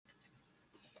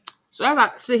So as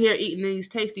I sit here eating these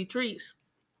tasty treats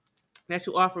that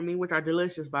you offer me, which are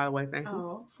delicious, by the way, thank you.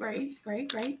 Oh, great.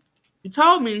 You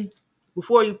told me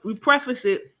before we preface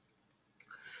it,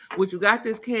 which you got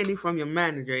this candy from your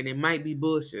manager, and it might be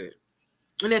bullshit.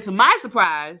 And then to my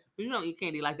surprise, you don't eat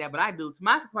candy like that, but I do. To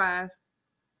my surprise,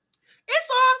 it's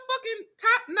all fucking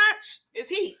top notch. It's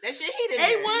heat. That shit heat in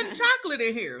A1 there. chocolate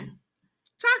in here.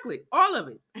 Chocolate, all of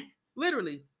it,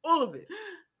 literally all of it.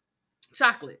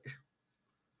 Chocolate.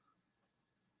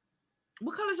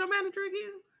 What color is your manager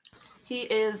again? He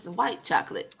is white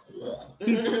chocolate.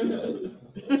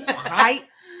 White.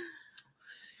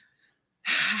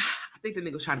 I think the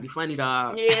nigga's trying to be funny,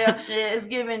 dog. Yeah, it's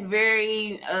giving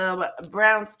very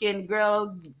brown skinned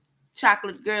girl,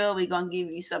 chocolate girl. We're gonna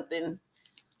give you something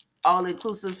all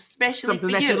inclusive, especially something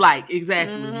for that you. you like.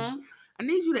 Exactly. Mm-hmm. I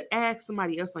need you to ask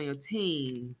somebody else on your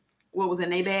team. What was in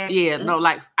their bag? Yeah, no,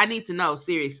 like I need to know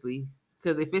seriously,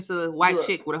 because if it's a white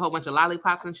chick with a whole bunch of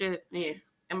lollipops and shit, yeah,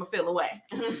 I'm gonna feel away.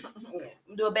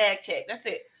 Do a bag check. That's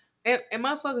it. And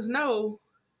motherfuckers know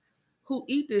who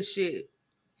eat this shit.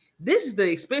 This is the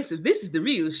expensive. This is the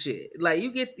real shit. Like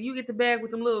you get the bag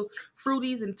with them little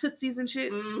fruities and tootsies and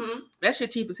shit. Mm-hmm. That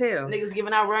shit cheap as hell. Niggas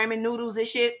giving out ramen noodles and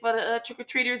shit for the trick or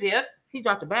treaters. Yep. He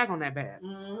dropped a bag on that bag.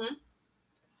 Mm-hmm.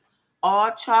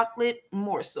 All chocolate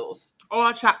morsels.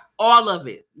 All of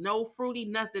it. No fruity,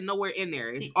 nothing, nowhere in there.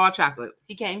 It's all chocolate.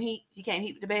 He came heat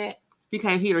with the bag. He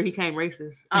came heat or he came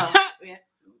racist. Oh, yeah.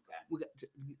 Okay.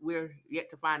 We're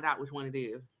yet to find out which one it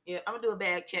is. Yeah, I'm gonna do a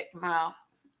bag check tomorrow.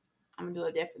 I'm gonna do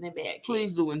a definite bag check.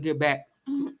 Please do and get back.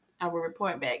 I will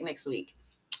report back next week.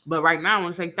 But right now I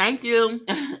want to say thank you.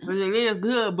 Because it is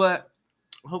good, but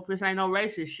I hope this ain't no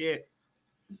racist shit.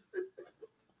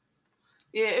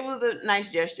 Yeah, it was a nice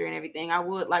gesture and everything. I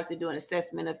would like to do an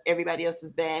assessment of everybody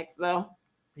else's bags, though.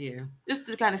 Yeah. Just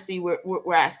to kind of see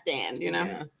where I stand, you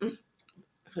know? Yeah.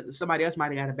 Somebody else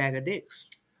might have got a bag of dicks.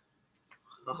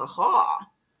 And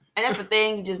that's the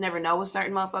thing. You just never know with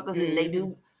certain motherfuckers. And they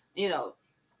do, you know,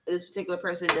 this particular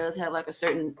person does have like a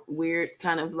certain weird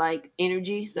kind of like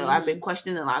energy. So I've been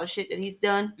questioning a lot of shit that he's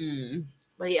done.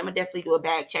 But yeah, I'm going to definitely do a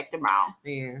bag check tomorrow.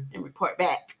 Yeah. And report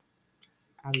back.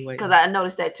 I'll be waiting. Because I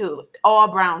noticed that too. All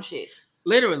brown shit.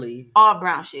 Literally. All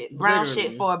brown shit. Brown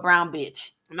shit for a brown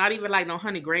bitch. Not even like no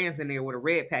 100 grams in there with a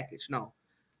red package. No.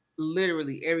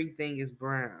 Literally everything is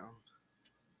brown.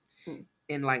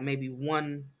 And like maybe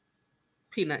one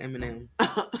peanut M&M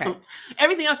pack.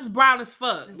 Everything else is brown as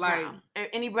fuck. It's like brown.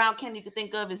 Any brown candy you could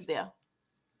think of is there.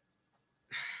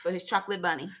 For his chocolate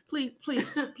bunny. Please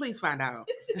find out.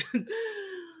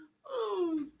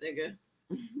 Oh, nigga.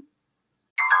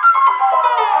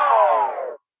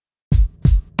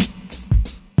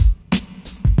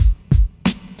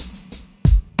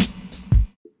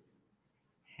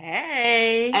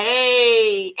 Hey.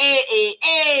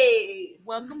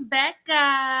 Welcome back,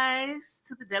 guys,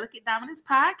 to the Delicate Dominance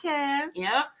Podcast.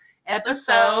 Yep.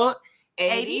 Episode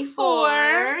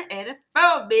 84. 84,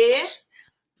 bitch.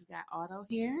 We got Otto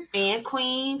here. And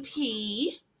Queen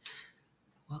P.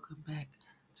 Welcome back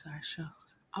to our show.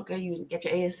 Okay, you get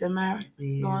your ASMR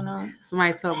going on.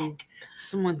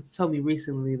 Someone told me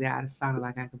recently that I sounded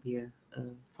like I could be a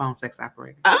phone sex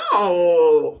operator.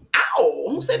 Oh. Ow.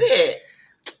 Who said that?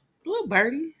 A little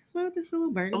birdie. Well, just a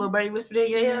little birdie. A little birdie whispered in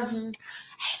your ear? Mm-hmm.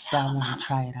 So I want to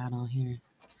try it out on here.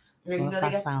 So if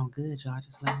I sound good, y'all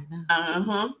just let me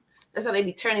know. That's how they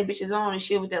be turning bitches on and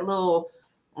shit with that little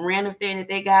random thing that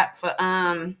they got for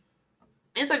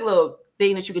it's like a little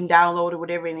thing that you can download or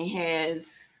whatever, and it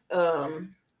has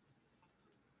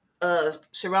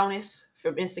Sharonis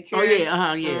from Insecure.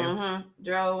 Oh yeah.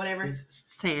 Dro, whatever.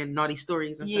 Saying naughty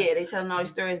stories and stuff. Yeah, they tell naughty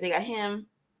stories. They got him,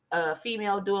 a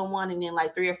female doing one, and then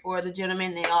like 3 or 4 other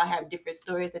gentlemen. They all have different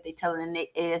stories that they telling in their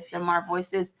ASMR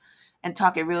voices and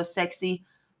talking real sexy.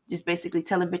 Just basically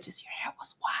telling bitches, your hair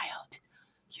was wild.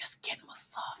 Your skin was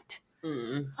soft.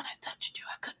 When I touched you,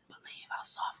 I couldn't believe how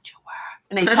soft you were.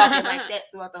 And they talking like that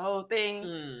throughout the whole thing.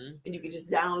 And you can just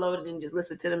download it and just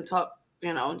listen to them talk,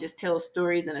 just tell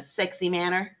stories in a sexy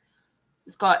manner.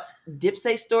 It's called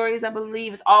Dipsay Stories, I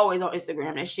believe. It's always on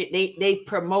Instagram. That shit, they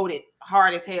promote it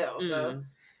hard as hell. So,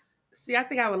 see, I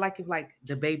think I would like if like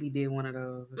the baby did one of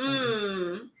those.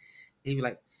 He'd be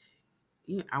like,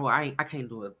 I can't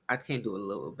do it. I can't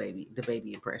do the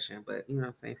baby impression, but you know what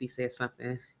I'm saying. If he said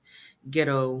something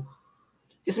ghetto,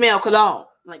 you smell cologne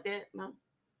like that?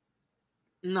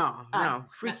 No,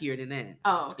 freakier than that.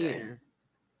 Oh, okay. Yeah.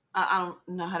 I don't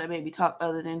know how to baby talk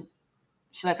other than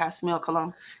she like I smell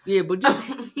cologne. Yeah, but just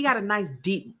he got a nice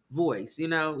deep voice.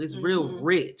 It's real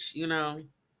rich. Yeah,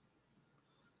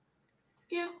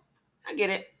 I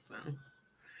get it. So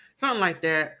something like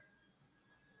that.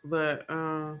 But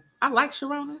I like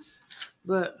Sharonis,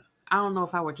 but I don't know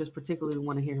if I would just particularly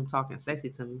want to hear him talking sexy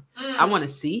to me. I want to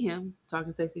see him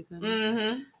talking sexy to me,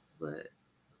 Mm-hmm. but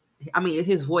I mean,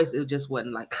 his voice, it just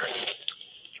wasn't like.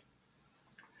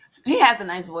 He has a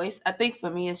nice voice. I think for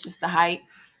me, it's just the height.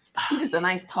 He's just a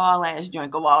nice tall ass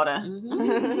drink of water.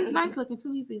 Mm-hmm. He's nice looking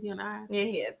too. He's easy on the eyes. Yeah,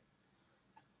 he is.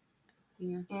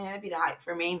 Yeah. Yeah, that'd be the height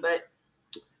for me. But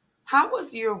how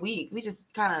was your week? We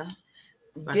just kind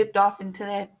of dipped off into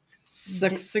that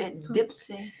Sexy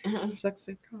dipsy.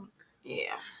 Sexy talk.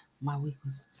 Yeah. My week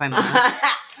was.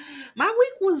 My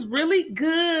week was really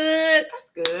good. That's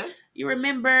good. You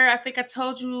remember? I think I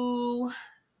told you.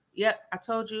 Yep, I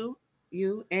told you.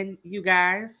 You and you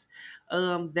guys,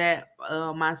 that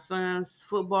my son's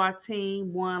football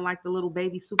team won like the little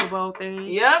baby Super Bowl thing.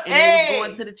 Yep, and they was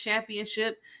going to the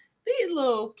championship. These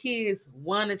little kids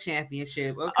won the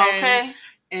championship. Okay.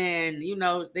 And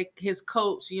his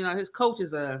coach. His coach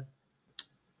is a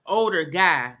older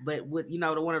guy, but with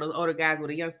one of those older guys with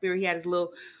a young spirit. He had his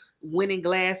little winning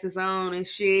glasses on and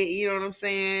shit. You know what I'm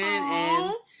saying? Aww.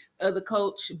 And other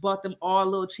coach bought them all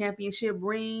little championship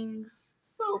rings.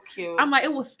 So cute. I'm like,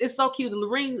 it's so cute. The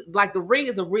ring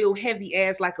is a real heavy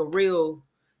ass, like a real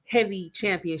heavy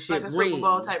championship like a ring. Super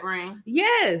Bowl type ring.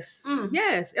 Yes.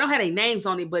 Yes. It don't have any names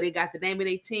on it, but it got the name of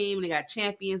their team and it got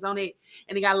champions on it.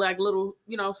 And it got like little,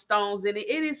 stones in it.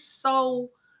 It is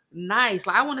so nice.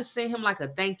 Like I want to send him like a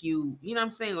thank you, you know what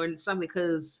I'm saying? Or something,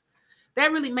 because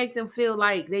that really make them feel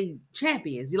like they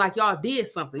champions. Like y'all did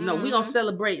something. We gonna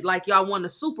celebrate like y'all won the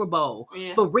Super Bowl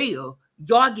for real.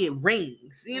 Y'all get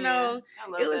rings. It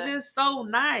was just so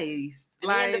nice. And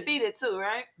like, they undefeated too,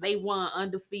 right? They won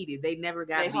undefeated. They never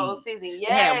got beat. Whole season. Yes.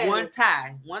 They had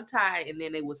one tie, and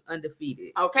then they was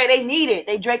undefeated. Okay, they need it.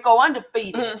 They Draco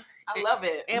undefeated. I love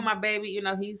it. And my baby,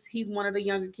 he's one of the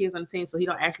younger kids on the team, so he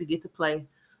don't actually get to play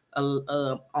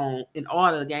in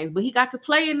all of the games, but he got to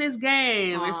play in this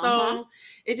game, and so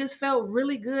it just felt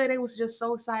really good. They was just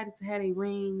so excited to have their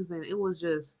rings, and it was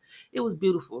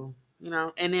beautiful,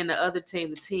 And then the other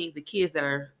team, the kids that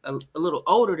are a little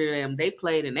older than them, they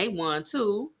played and they won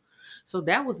too, so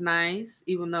that was nice.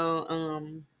 Even though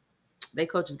they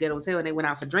coaches get hotel and they went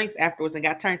out for drinks afterwards and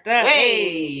got turned up.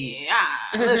 Hey,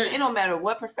 listen, it don't matter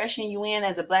what profession you in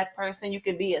as a Black person. You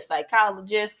could be a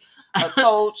psychologist, a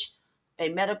coach, a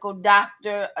medical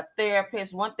doctor, a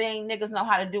therapist. One thing niggas know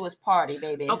how to do is party,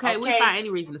 baby. Okay, we find any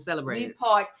reason to celebrate. We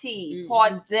party.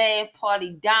 Party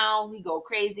down. We go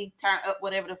crazy, turn up,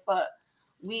 whatever the fuck.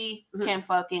 We can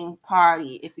fucking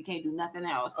party if we can't do nothing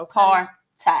else. Okay.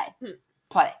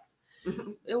 Party.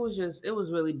 It was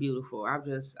really beautiful.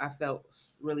 I felt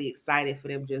really excited for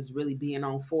them just really being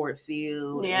on Ford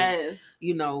Field. Yes.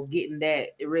 And, getting that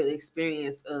really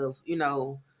experience of,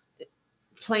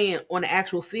 playing on the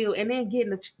actual field and then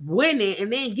winning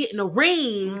and then getting a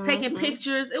ring, taking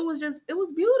pictures. It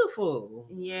was beautiful.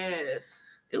 Yes.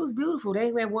 It was beautiful. They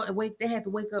had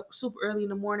to wake up super early in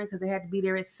the morning because they had to be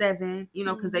there at 7,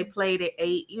 because they played at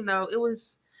 8. It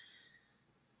was,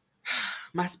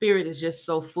 my spirit is just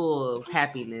so full of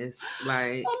happiness.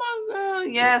 Like, oh my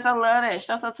God. Yes, I love that.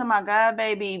 Shouts out to my God,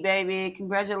 baby.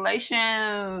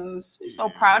 Congratulations. I'm so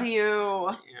proud of you.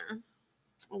 Yeah.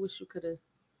 I wish you could have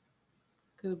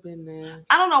been there.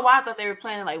 I don't know why I thought they were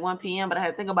playing at like 1 p.m., but I had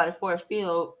to think about it. Ford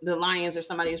Field, the Lions or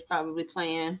somebody was probably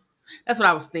playing. That's what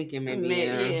I was thinking, maybe.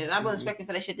 Yeah. I wasn't expecting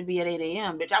for that shit to be at 8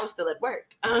 a.m., bitch. I was still at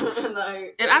work.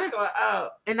 And I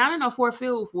didn't know Ford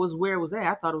Field was where it was at.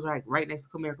 I thought it was like right next to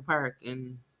Comerica Park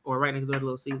or right next door to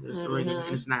Little Caesars. And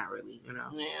it's not really,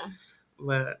 Yeah.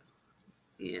 But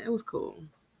yeah, it was cool.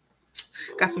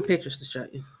 Got some pictures to show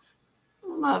you.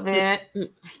 Love it.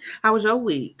 How was your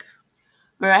week?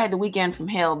 Girl, I had the weekend from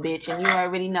hell, bitch, and you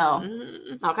already know.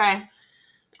 Okay?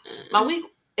 My week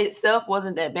itself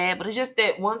wasn't that bad, but it's just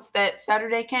that once that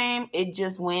Saturday came, it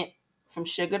just went from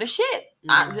sugar to shit.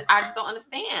 I just don't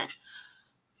understand.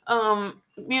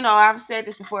 I've said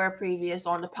this before previous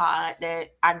on the pod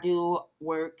that I do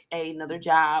work another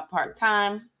job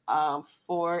part-time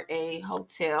for a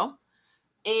hotel.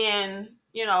 And,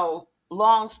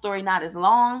 long story not as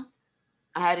long,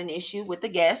 I had an issue with the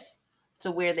guests to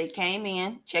where they came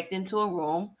in, checked into a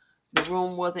room. The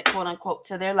room wasn't, quote unquote,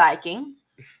 to their liking.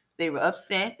 They were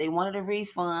upset. They wanted a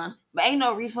refund. But ain't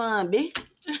no refund, bitch.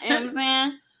 You know what I'm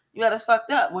saying? You got us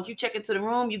fucked up. Once you check into the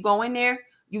room, you go in there,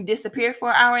 you disappear for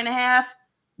an hour and a half.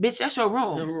 Bitch, that's your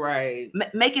room. Right.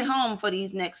 Make it home for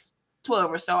these next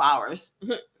 12 or so hours.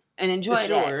 And enjoy it's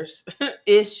that. Yours.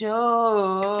 It's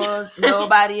yours.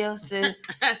 Nobody else's.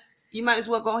 You might as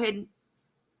well go ahead and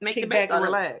make the best of it.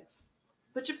 Relax.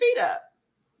 Put your feet up.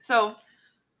 So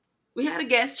we had a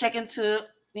guest check into,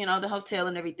 the hotel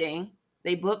and everything.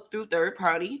 They booked through third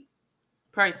party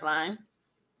Priceline.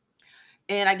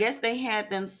 And I guess they had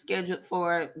them scheduled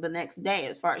for the next day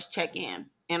as far as check-in.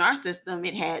 In our system,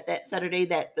 it had that Saturday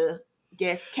that the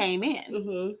guest came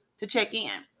in to check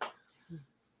in.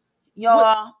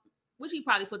 Y'all. Which he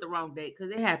probably put the wrong date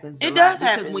because it happens. It does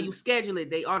happen. Because when you schedule it,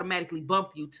 they automatically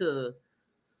bump you to,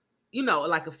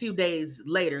 like a few days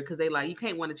later because they like, you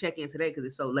can't want to check in today because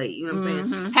it's so late. You know what I'm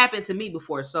saying? Happened to me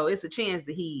before. So it's a chance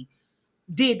that he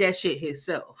did that shit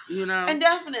himself, And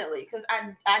definitely, because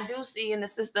I do see in the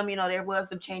system, there was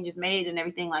some changes made and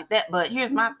everything like that. But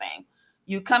here's my thing.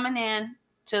 You coming in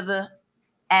to the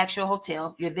actual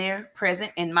hotel. You're there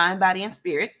present in mind, body, and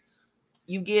spirit.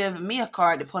 You give me a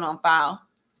card to put on file.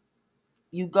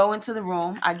 You go into the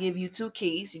room. I give you 2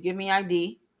 keys. You give me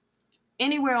ID.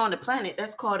 Anywhere on the planet,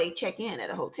 that's called a check-in at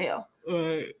a hotel.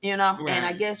 Right. Right. And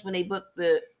I guess when they booked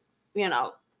the,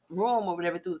 room or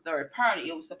whatever through the third party,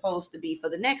 it was supposed to be for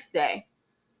the next day.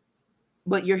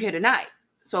 But you're here tonight.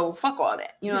 So fuck all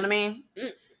that. You know what I mean?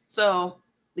 So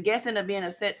the guests ended up being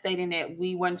upset, stating that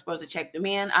we weren't supposed to check them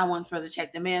in. I wasn't supposed to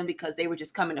check them in because they were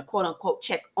just coming to quote unquote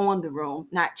check on the room,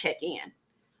 not check in.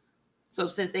 So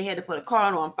since they had to put a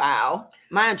card on file,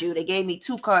 mind you, they gave me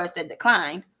 2 cards that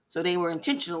declined. So they were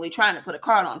intentionally trying to put a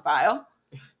card on file.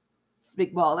 It's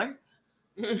big baller.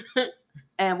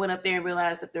 And went up there and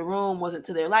realized that the room wasn't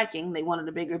to their liking. They wanted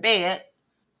a bigger bed.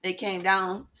 They came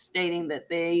down stating that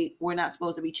they were not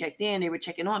supposed to be checked in. They were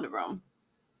checking on the room.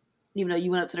 Even though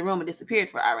you went up to the room and disappeared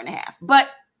for an hour and a half. But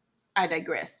I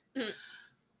digress.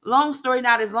 Long story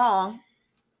not as long.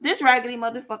 This raggedy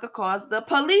motherfucker calls the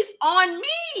police on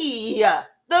me.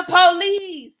 The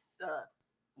police.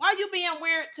 Why you being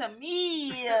weird to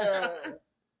me?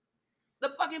 The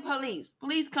fucking police.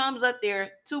 Police comes up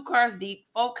there, 2 cars deep,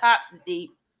 4 cops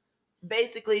deep,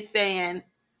 basically saying,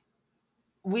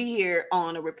 we here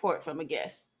on a report from a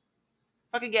guest.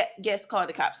 Fucking guest called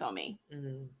the cops on me.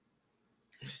 Mm-hmm.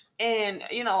 And,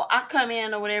 I come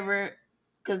in or whatever,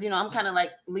 because, I'm kind of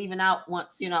like leaving out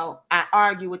once, I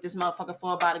argue with this motherfucker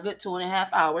for about a good 2.5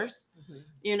 hours.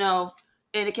 Mm-hmm.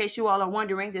 In case you all are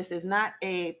wondering, this is not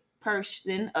a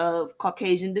person of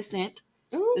Caucasian descent.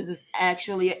 Ooh. This is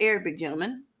actually an Arabic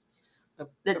gentleman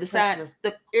that decides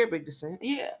the Arabic descent.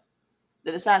 Yeah.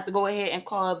 That decides to go ahead and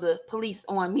call the police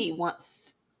on me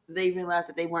once they realized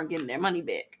that they weren't getting their money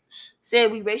back.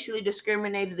 Said we racially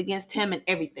discriminated against him and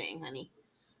everything, honey.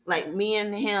 Like, me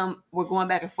and him were going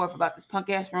back and forth about this punk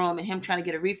ass room and him trying to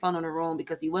get a refund on the room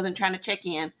because he wasn't trying to check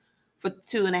in for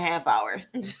 2.5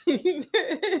 hours.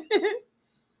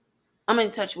 I'm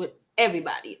in touch with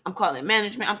everybody. I'm calling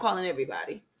management. I'm calling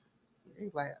everybody.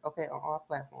 Like, okay, on all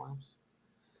platforms.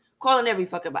 Calling every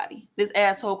fucking body. This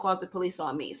asshole calls the police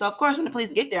on me. So, of course, when the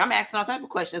police get there, I'm asking all type of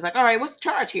questions. Like, all right, what's the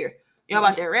charge here? Y'all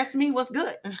about to arrest me? What's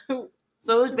good?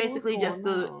 So, it's basically just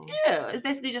it's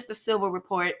basically just a civil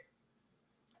report.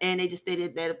 And they just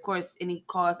stated that, of course, any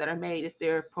calls that are made, it's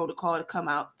their protocol to come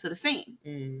out to the scene.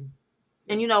 Mm.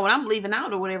 And, when I'm leaving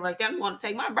out or whatever like that, I'm going to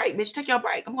take my break. Bitch, take your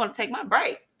break. I'm going to take my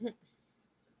break.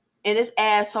 And this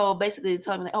asshole basically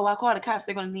told me, like, oh, I called the cops.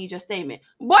 They're going to need your statement.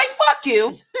 Boy, fuck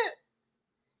you.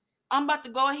 I'm about to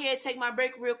go ahead, take my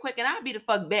break real quick, and I'll be the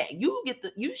fuck back. You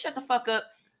shut the fuck up,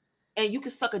 and you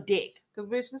can suck a dick. Because,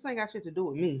 bitch, this ain't got shit to do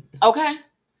with me. Okay?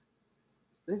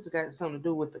 This has got something to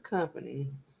do with the company.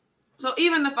 So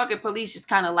even the fucking police just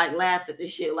kind of like laughed at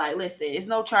this shit. Like, listen, it's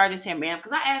no charges here, ma'am.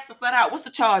 Because I asked them flat out, what's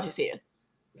the charges here?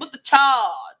 What's the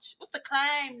charge? What's the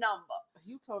claim number?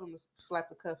 You told them to slap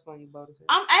the cuffs on you, Boda.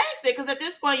 I'm asking because at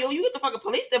this point, you get the fucking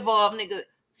police involved, nigga.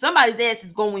 Somebody's ass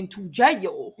is going to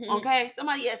jail. Okay?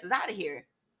 Somebody's ass is out of here.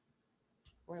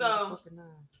 So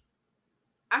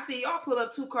I see y'all pull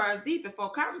up 2 cars deep and 4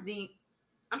 cops deep.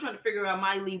 I'm trying to figure out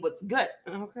my lead what's good.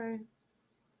 Okay.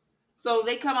 So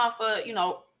they come out for,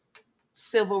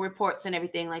 civil reports and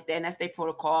everything like that, and that's their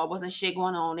protocol. Wasn't shit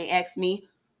going on. They asked me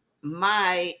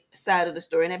my side of the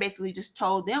story, and I basically just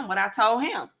told them what I told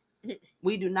him.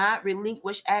 We do not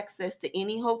relinquish access to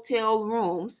any hotel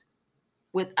rooms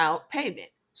without payment.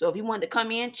 So if you wanted to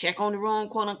come in, check on the room,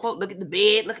 quote unquote, look at the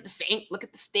bed, look at the sink, look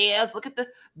at the stairs, look at the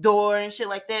door and shit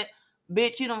like that,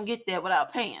 bitch, you don't get that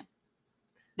without paying.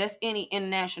 That's any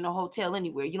international hotel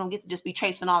anywhere. You don't get to just be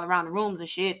traipsing all around the rooms and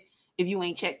shit if you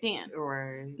ain't checked in.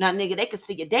 Right. Now, nigga, they could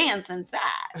see you dance inside.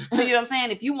 You know what I'm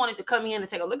saying? If you wanted to come in and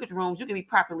take a look at the rooms, you could be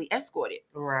properly escorted.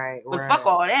 Right. But fuck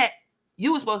all that.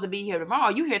 You were supposed to be here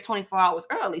tomorrow. You here 24 hours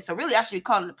early. So really, I should be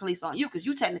calling the police on you because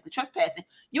you technically trespassing.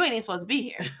 You ain't even supposed to be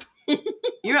here.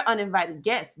 You're an uninvited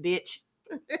guest, bitch.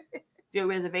 Your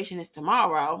reservation is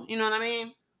tomorrow. You know what I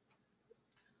mean?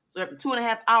 So after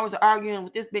 2.5 hours of arguing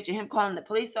with this bitch and him calling the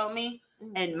police on me,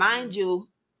 and mind you,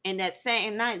 And that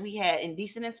same night, we had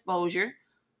indecent exposure,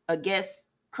 a guest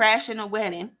crashing a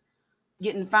wedding,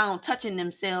 getting found touching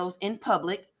themselves in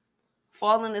public,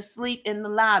 falling asleep in the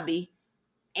lobby,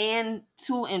 and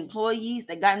 2 employees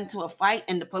that got into a fight,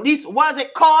 and the police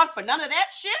wasn't called for none of that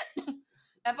shit.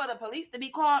 And for the police to be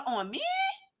called on me?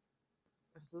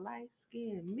 Light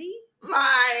skin me?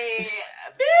 Like,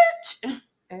 bitch.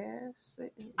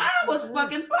 I was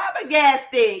fucking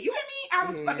flabbergasted. You hear me? I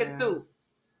was fucking through.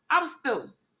 I was through.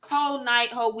 Whole night,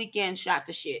 whole weekend shot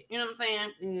to shit. You know what I'm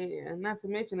saying? Yeah, not to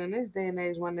mention in this day and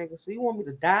age, my nigga, so you want me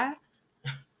to die?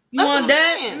 You That's want what I'm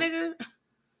that, saying. nigga?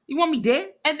 You want me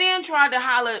dead? And then tried to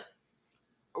holler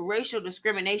racial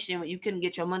discrimination when you couldn't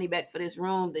get your money back for this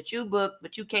room that you booked,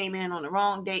 but you came in on the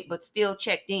wrong date, but still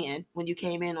checked in when you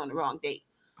came in on the wrong date.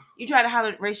 You try to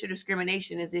holler racial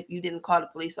discrimination as if you didn't call the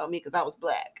police on me because I was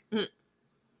black.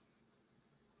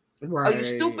 Right. Are you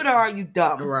stupid or are you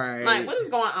dumb? Right. Like, what is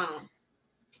going on?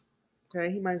 Okay,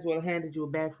 he might as well have handed you a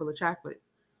bag full of chocolate.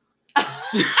 For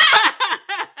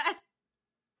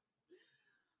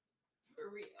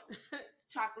real.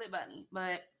 Chocolate bunny.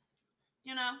 But,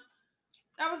 you know,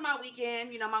 that was my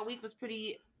weekend. You know, my week was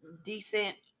pretty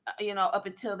decent, you know, up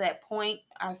until that point.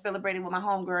 I celebrated with my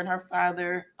homegirl and her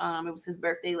father. It was his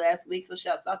birthday last week, so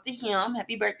shouts out to him.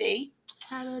 Happy birthday.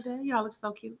 Happy birthday. Y'all look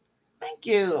so cute. Thank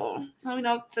you. You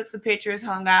know, took some pictures,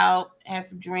 hung out, had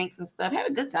some drinks and stuff. Had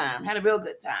a good time. Had a real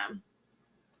good time.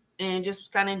 And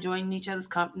just kind of enjoying each other's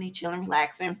company, chilling,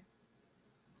 relaxing.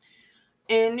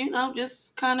 And, you know,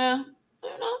 just kind of,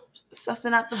 you know,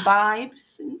 sussing out the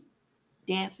vibes and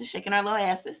dancing, shaking our little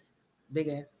asses. Big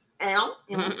asses.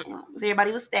 You know,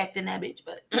 everybody was stacked in that bitch.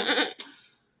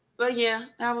 But yeah,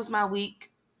 that was my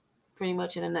week, pretty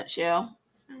much in a nutshell.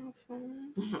 Sounds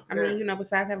fun. I mean, you know,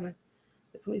 besides having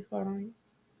the police called on you.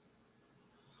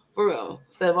 For real.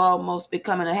 Instead of almost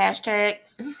becoming a hashtag,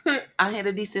 I had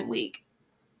a decent week.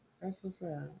 That's what's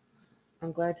up.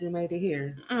 I'm glad you made it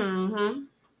here. Mm-hmm.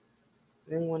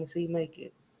 Didn't want to see you make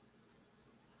it.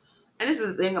 And this is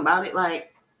the thing about it,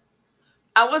 like,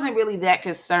 I wasn't really that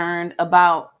concerned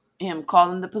about him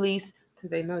calling the police.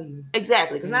 Because they know you.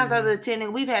 Exactly. Because 9 times out of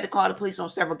 10, we've had to call the police on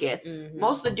several guests.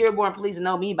 Most of the Dearborn police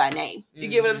know me by name. You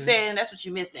get what I'm saying? That's what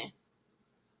you're missing.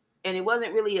 And it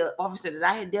wasn't really an officer that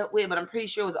I had dealt with, but I'm pretty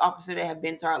sure it was an officer that had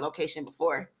been to our location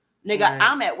before. Nigga, right.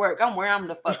 I'm at work. I'm where I'm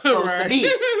the fuck supposed to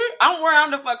be. I'm where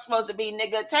I'm the fuck supposed to be,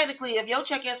 nigga. Technically, if your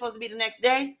check-in is supposed to be the next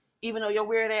day, even though your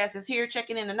weird ass is here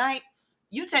checking in tonight,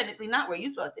 you technically not where you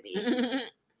supposed to be.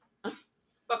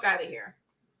 Fuck out of here.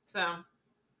 So,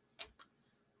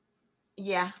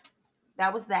 yeah,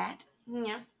 that was that.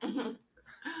 Yeah.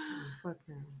 Fuck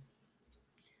him.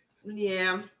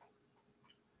 Yeah.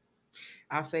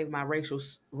 I'll save my racial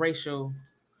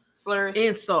slurs,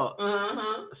 insults,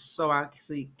 so I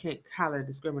can't holler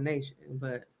discrimination.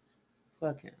 But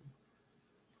fuck him.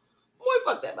 Boy,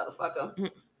 fuck that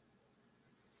motherfucker.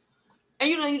 And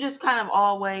you know, you just kind of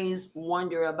always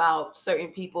wonder about certain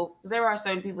people, because there are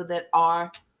certain people that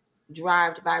are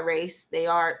drived by race. They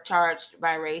are charged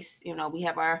by race. You know, we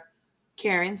have our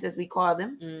Karens, as we call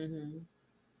them. Mm-hmm.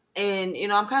 And, you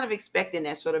know, I'm kind of expecting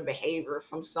that sort of behavior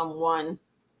from someone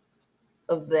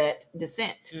of that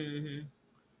descent. Mm-hmm.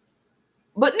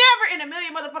 But never in a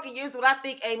million motherfucking years would I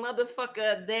think a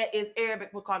motherfucker that is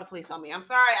Arabic would call the police on me. I'm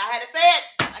sorry. I had to say it.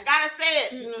 I gotta say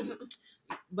it.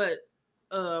 But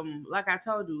like I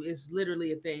told you, it's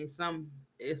literally a thing.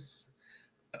 It's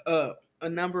a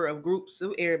number of groups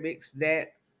of Arabics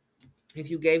that if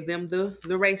you gave them the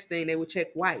race thing, they would check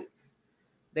white.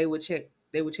 They would check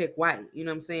white. You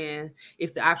know what I'm saying?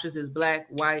 If the options is black,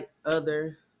 white,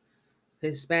 other,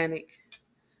 Hispanic,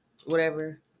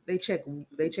 whatever, they check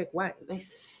white. They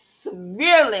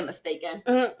severely mistaken.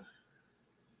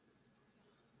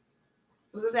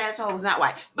 This asshole was not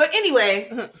white. But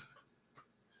anyway,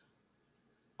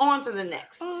 on to the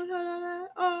next.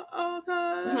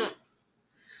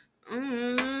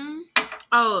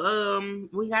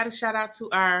 We got to shout out to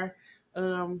our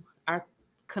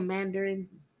commander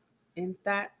in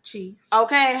thought chief.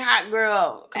 Okay, hot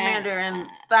girl, commander in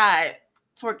thought,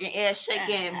 twerking, ass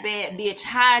shaking, bad bitch,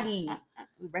 Heidi.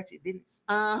 Ratchet business.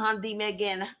 The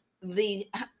Megan the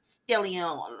Stallion.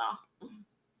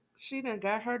 She done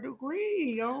got her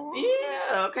degree, yo.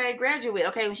 Yeah, okay, graduate.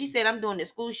 Okay, when she said I'm doing this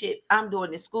school shit, I'm doing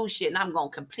this school shit and I'm gonna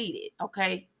complete it.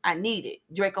 Okay, I need it.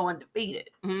 Draco undefeated.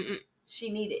 Mm-mm. She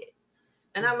needed it,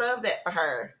 and I love that for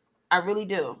her. I really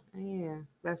do. Yeah,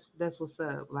 that's what's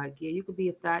up. Like, yeah, you could be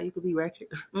a thought, you could be ratchet,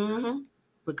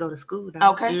 but go to school.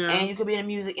 Though. Okay, you know? And you could be in the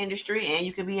music industry, and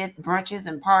you could be at brunches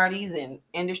and parties and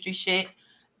industry shit,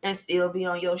 and still be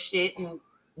on your shit and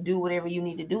do whatever you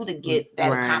need to do to get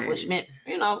that accomplishment,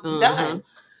 you know, done.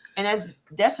 And that's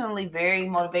definitely very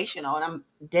motivational, and I'm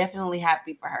definitely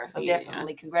happy for her. So Yeah.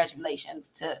 definitely congratulations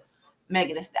to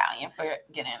Megan Thee Stallion for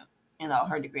getting,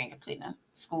 her degree and completing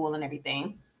school and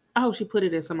everything. I hope she put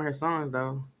it in some of her songs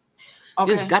though.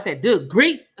 Okay. Just got that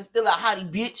degree. It's still a hottie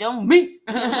bitch on me.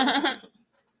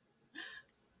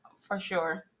 For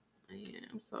sure. Yeah,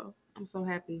 I'm so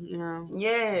happy,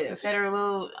 Yeah, set her a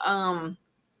little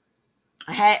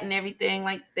hat and everything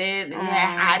like that, and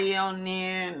had hottie on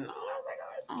there, and I was like, oh,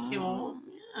 that's cute.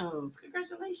 Yes,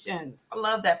 congratulations. I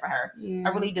love that for her. Yeah.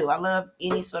 I really do. I love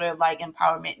any sort of like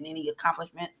empowerment and any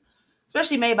accomplishments,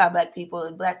 especially made by Black people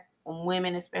and Black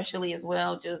women, especially as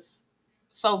well. Just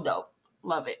so dope.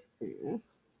 Love it. Yeah.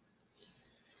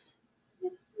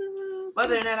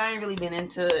 Other than that, I ain't really been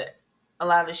into a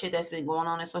lot of the shit that's been going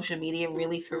on in social media,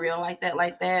 really for real, like that.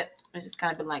 It's just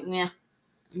kind of been like, yeah.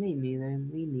 Me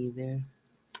neither.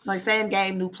 Like same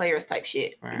game, new players type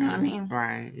shit. Right. You know what I mean?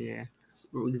 Right. Yeah.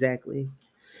 Exactly.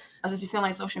 I just be feeling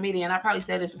like social media, and I probably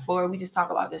said this before. We just talk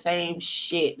about the same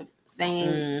shit, the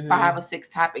same 5 or 6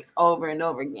 topics over and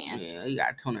over again. Yeah, you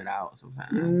gotta tone it out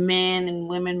sometimes. Men and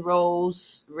women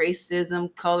roles,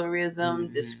 racism,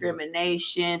 colorism,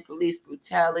 discrimination, police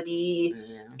brutality,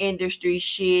 industry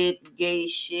shit, gay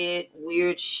shit,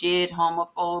 weird shit,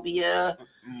 homophobia.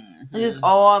 It's just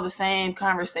all the same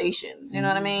conversations. You know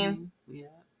what I mean? Yeah.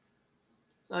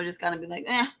 So I just gotta be like,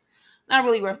 not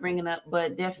really worth bringing up,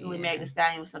 but definitely Megan Thee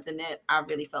Stallion was something that I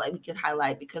really felt like we could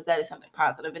highlight because that is something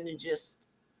positive and it just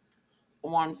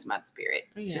warms my spirit.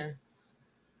 Yeah. Just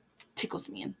tickles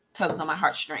me and tugs on my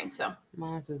heartstrings. So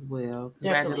mine as well.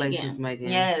 Congratulations, Megan.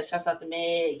 Yes, shouts out to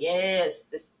Meg. Yes,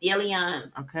 the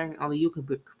Stallion. Okay, only you can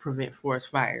prevent forest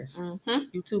fires.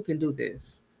 You too can do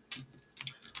this.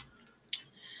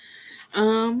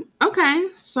 Okay,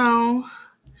 so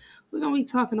we're gonna be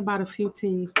talking about a few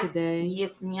things today.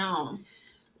 Yes, ma'am.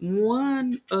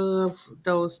 One of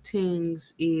those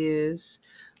things is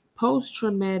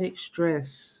post-traumatic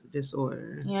stress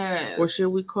disorder. Yes. Or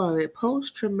should we call it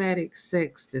post-traumatic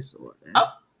sex disorder?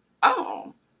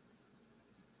 Oh.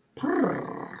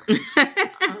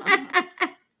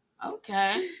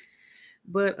 Okay.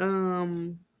 But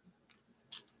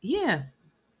yeah.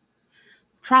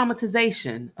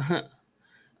 Traumatization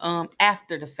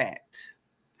after the fact.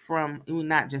 From, we're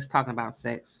not just talking about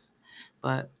sex,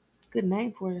 but good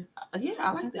name for it. Yeah,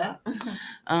 I like that.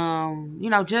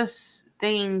 Just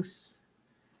things,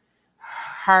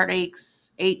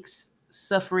 heartaches, aches,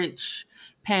 suffrage,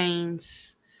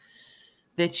 pains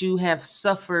that you have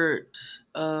suffered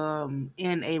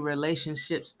in a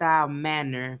relationship style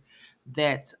manner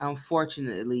that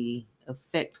unfortunately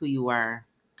affect who you are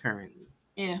currently.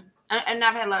 Yeah. And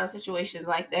I've had a lot of situations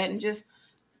like that, and just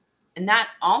not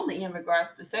only in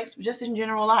regards to sex, but just in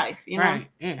general life, Right.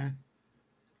 Yeah.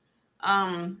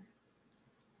 I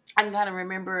gotta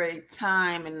remember a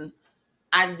time, and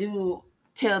I do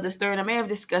tell the story, and I may have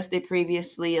discussed it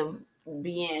previously, of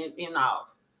being,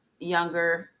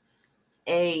 younger,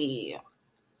 a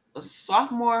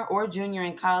sophomore or junior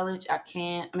in college.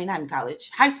 Not in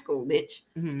college, high school, bitch.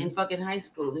 In fucking high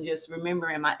school, and just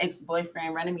remembering my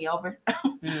ex-boyfriend running me over.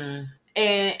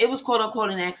 And it was quote unquote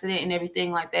an accident and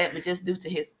everything like that, but just due to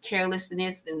his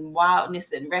carelessness and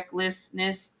wildness and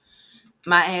recklessness,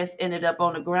 my ass ended up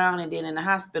on the ground and then in the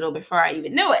hospital before I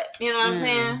even knew it. You know what I'm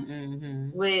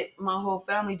saying? With my whole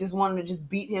family just wanting to just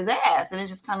beat his ass. And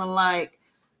it's just kind of like,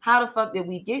 how the fuck did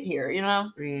we get here?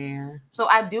 Yeah. So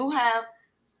I do have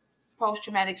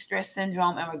post-traumatic stress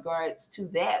syndrome in regards to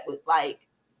that, with like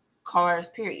cars,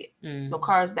 period. So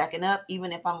cars backing up,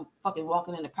 even if I'm fucking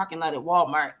walking in the parking lot at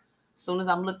Walmart, as soon as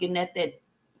I'm looking at that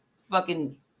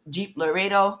fucking Jeep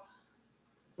Laredo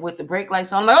with the brake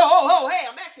lights on, I'm like, oh, hey,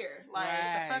 I'm back here. Like,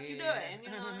 the fuck you doing? You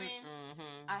know what I mean?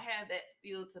 I have that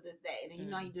still to this day. And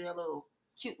then, how you do that little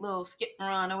cute little skip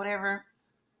run or whatever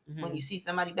when you see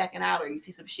somebody backing out, or you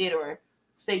see some shit, or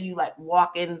say you like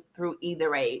walking through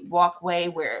either a walkway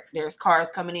where there's cars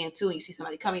coming in too, and you see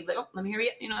somebody coming, like, oh, let me hurry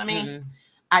up. You know what I mean?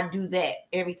 I do that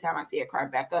every time I see a car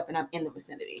back up and I'm in the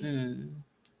vicinity.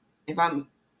 If I'm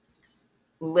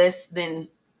less than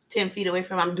 10 feet away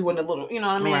from him, I'm doing a little, you know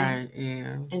what I mean? Right,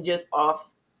 yeah. And just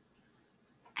off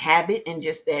habit and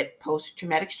just that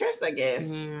post-traumatic stress, I guess.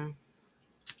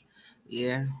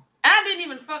 Yeah. I didn't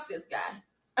even fuck this guy.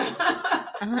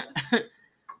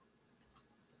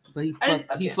 But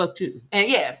he fucked you. And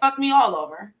yeah, fucked me all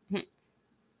over.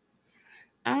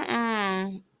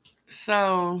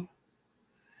 So,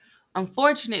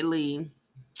 unfortunately,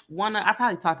 I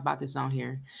probably talked about this on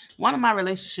here. One of my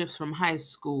relationships from high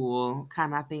school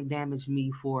kind of, I think, damaged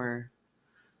me for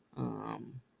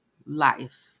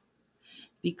life,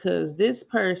 because this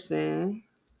person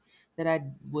that I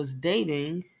was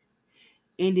dating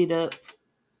ended up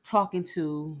talking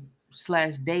to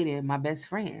 / dating my best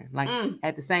friend, like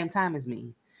at the same time as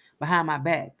me, behind my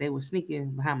back. They were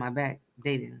sneaking behind my back,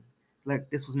 dating. Like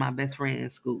this was my best friend in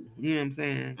school. You know what I'm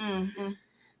saying? Mm-hmm.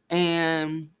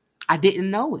 And I didn't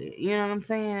know it. You know what I'm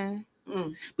saying?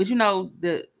 But you know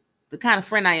the kind of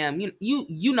friend I am.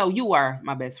 You know you are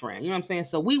my best friend. You know what I'm saying?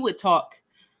 So we would talk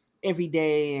every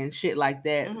day and shit like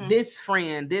that. Mhm. This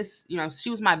friend, she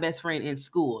was my best friend in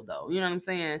school though. You know what I'm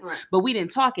saying? Right. But we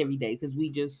didn't talk every day because we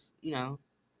just, it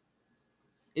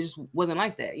just wasn't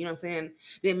like that. You know what I'm saying?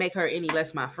 Didn't make her any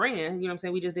less my friend. You know what I'm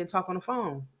saying? We just didn't talk on the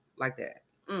phone like that.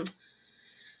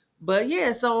 But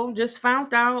yeah, so just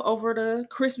found out over the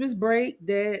Christmas break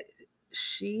that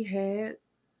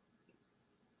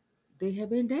they had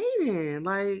been dating.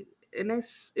 Like, and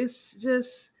it's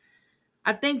just,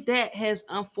 I think that has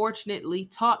unfortunately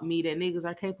taught me that niggas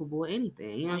are capable of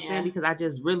anything. You know what I'm saying? Because I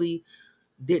just really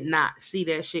did not see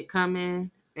that shit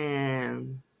coming.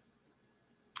 And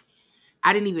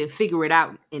I didn't even figure it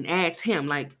out and ask him,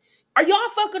 like, are y'all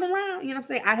fucking around? You know what I'm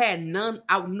saying?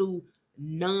 I knew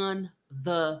none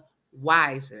the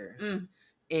wiser.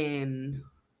 And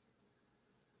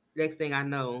next thing I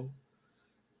know,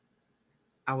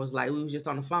 I was like, we was just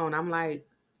on the phone. I'm like,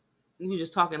 we were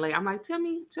just talking like, I'm like, tell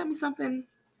me something,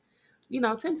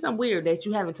 tell me something weird that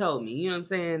you haven't told me. You know what I'm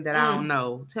saying? That I don't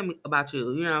know. Tell me about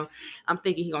you. I'm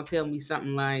thinking he gonna tell me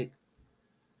something like,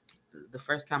 the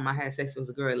first time I had sex with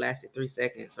a girl, it lasted 3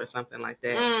 seconds or something like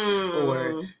that.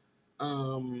 Or, I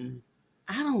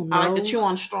don't know. I like to chew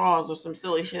on straws or some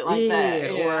silly shit like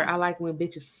that. Yeah. Or I like when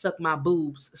bitches suck my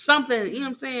boobs. Something, you know what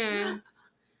I'm saying?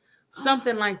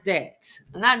 Something like that.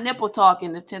 Not nipple talk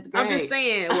in the 10th grade. I'm just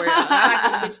saying, or I like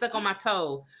when a bitch stuck on my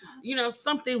toe.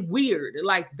 Something weird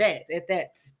like that at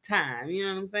that time. You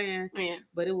know what I'm saying? Yeah.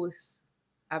 But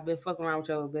I've been fucking around with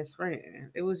your best friend.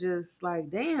 It was just like,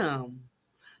 damn.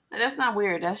 That's not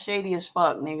weird. That's shady as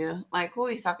fuck, nigga. Like, who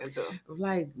he's talking to?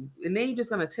 Like, and then you just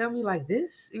gonna tell me like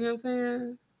this? You know what I'm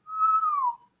saying?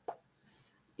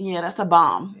 Yeah, that's a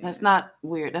bomb. Yeah. That's not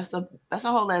weird. That's a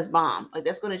whole ass bomb. Like,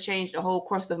 that's gonna change the whole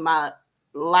course of my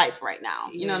life right now.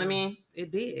 You know what I mean?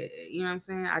 It did. You know what I'm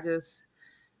saying? I just,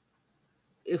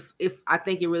 if I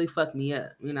think it really fucked me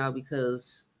up,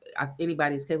 because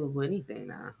anybody's capable of anything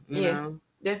now. You know?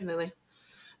 Definitely.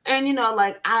 And,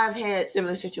 like, I've had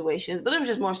similar situations, but it was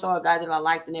just more so a guy that I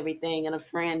liked and everything, and a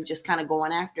friend just kind of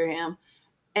going after him.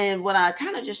 And what I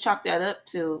kind of just chalked that up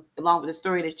to, along with the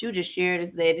story that you just shared,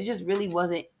 is that it just really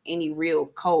wasn't any real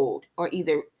code, or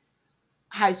either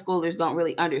high schoolers don't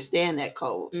really understand that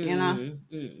code,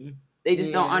 They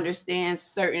just don't understand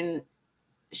certain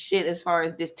shit as far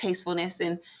as distastefulness,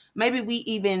 and maybe we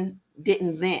even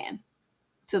didn't then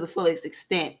to the fullest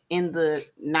extent in the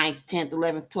 9th, 10th,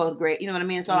 11th, 12th grade. You know what I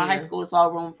mean? So in high school, it's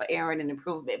all room for error and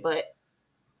improvement. But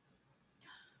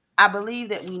I believe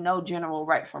that we know general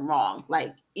right from wrong.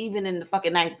 Like, even in the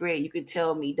fucking 9th grade, you could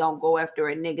tell me don't go after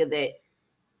a nigga that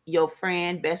your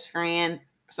friend, best friend,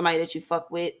 somebody that you fuck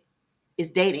with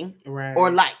is dating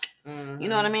or like. You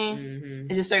know what I mean?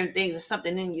 It's just certain things. There's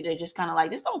something in you that just kind of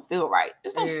like, this don't feel right.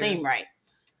 This don't seem right.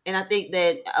 And I think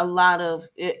that a lot of,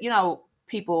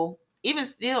 people, even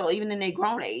in their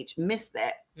grown age, miss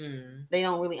that. They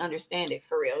don't really understand it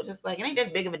for real. Just like, it ain't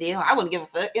that big of a deal. I wouldn't give a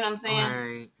fuck. You know what I'm saying?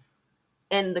 Right.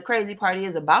 And the crazy part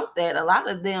is about that, a lot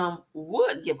of them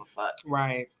would give a fuck.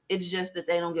 Right. It's just that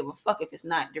they don't give a fuck if it's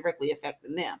not directly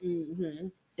affecting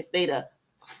them. If they the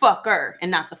fucker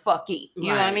and not the fucky. You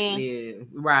know what I mean? Yeah.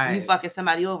 Right. You fucking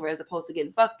somebody over as opposed to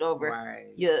getting fucked over.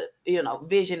 Right. Your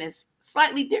vision is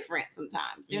slightly different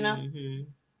sometimes, Yeah.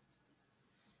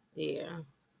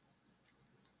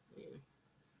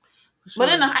 Sure. But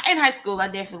in high school, I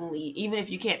definitely, even if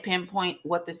you can't pinpoint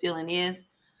what the feeling is,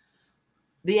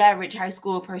 the average high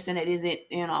school person that isn't,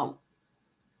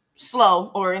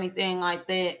 slow or anything like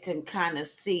that can kind of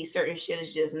see certain shit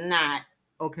is just not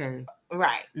okay.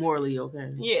 Right. Morally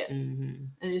okay. Yeah.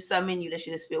 There's just something in you that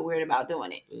you just feel weird about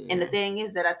doing it. Yeah. And the thing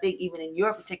is that I think even in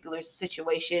your particular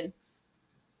situation,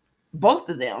 both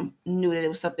of them knew that it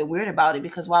was something weird about it,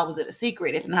 because why was it a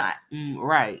secret if not?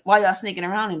 Right. Why y'all sneaking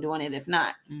around and doing it if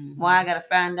not? Why I gotta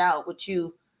find out what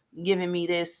you giving me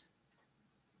this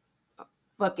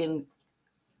fucking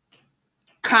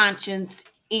conscience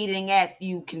eating at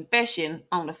you confession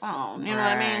on the phone? You know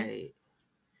what I mean?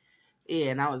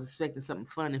 Yeah, and I was expecting something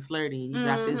fun and flirty, and you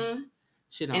got this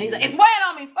shit on me. And he's me. like, it's weighing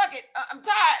on me. Fuck it. I'm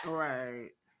tired.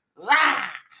 Right.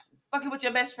 Ah, fucking with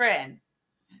your best friend.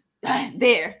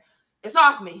 There. It's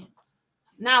off me.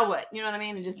 Now what? You know what I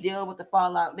mean? And just deal with the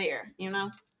fallout there,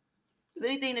 Because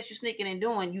anything that you're sneaking and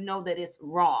doing, you know that it's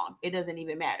wrong. It doesn't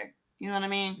even matter. You know what I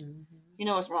mean? Mhm. You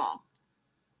know it's wrong.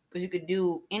 Because you could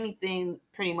do anything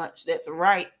pretty much that's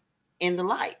right in the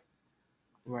light.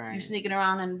 Right. You sneaking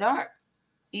around in the dark,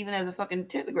 even as a fucking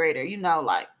 10th grader, you know,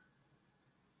 like,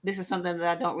 this is something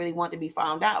that I don't really want to be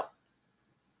found out.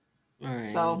 Right.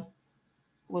 So,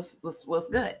 what's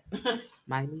good?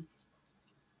 Miley.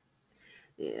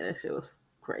 Yeah, that shit was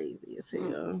crazy as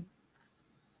hell.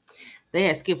 They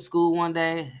had skipped school one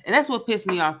day, and that's what pissed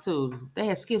me off too. They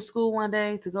had skipped school one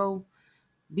day to go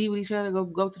be with each other,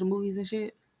 go to the movies and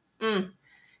shit.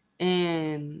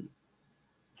 And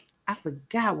I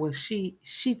forgot what she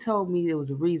told me there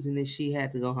was a reason that she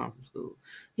had to go home from school.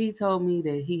 He told me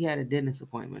that he had a dentist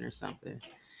appointment or something.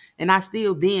 And I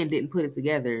still then didn't put it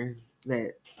together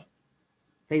that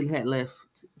they had left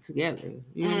together.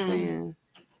 You know what I'm saying?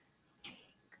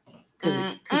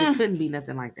 Because it couldn't be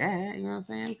nothing like that. You know what I'm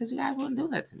saying? Because you guys wouldn't do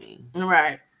that to me.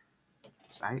 Right.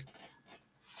 Right?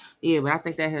 Yeah, but I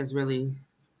think that has really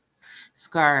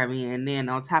scarred me. And then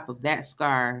on top of that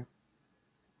scar,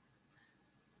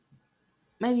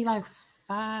 maybe like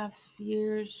 5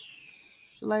 years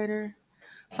later,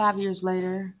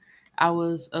 I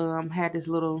was had this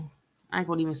little, I ain't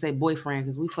gonna even say boyfriend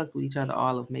because we fucked with each other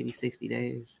all of maybe 60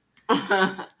 days.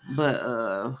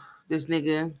 But this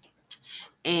nigga,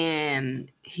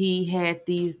 and he had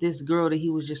this girl that he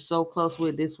was just so close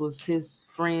with. This was his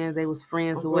friend. They was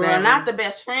friends or whatever. Not the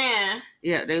best friend.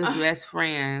 Yeah, they was best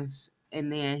friends.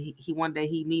 And then he one day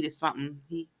he needed something.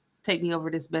 He take me over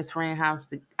to this best friend house.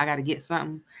 I got to get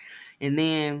something. And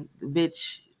then the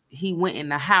bitch, he went in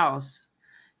the house,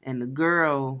 and the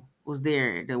girl was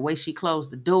there. The way she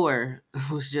closed the door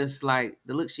was just like,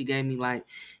 the look she gave me, like,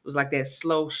 it was like that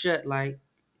slow shut, like,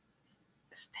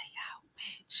 stay out,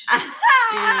 bitch. You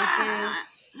know what I'm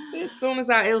saying? As soon as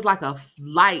it was like a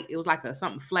light, it was like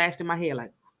something flashed in my head,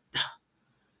 like,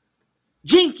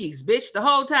 Jinkies, bitch, the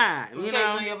whole time. You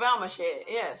know? Your Velma shit,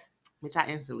 yes. Bitch, I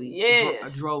instantly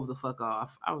Yes. drove the fuck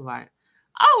off. I was like,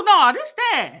 oh, no, this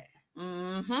that.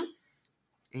 Mm-hmm.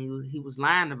 And he was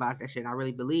lying about that shit. I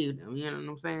really believed him. You know what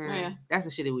I'm saying? Yeah. That's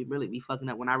the shit that we really be fucking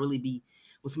up when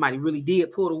somebody really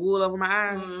did pull the wool over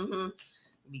my eyes. Mm-hmm.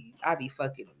 I be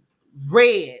fucking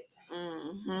red.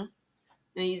 Mm-hmm.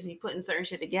 Then you just be putting certain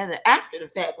shit together after the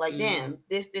fact. Like, damn,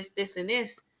 this, and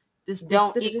this. This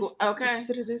don't equal. Okay.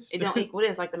 It don't equal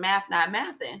this. Like the math not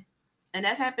mathing. And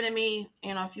that's happened to me,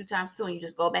 a few times too. And you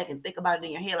just go back and think about it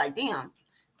in your head, like, damn.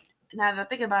 Now that I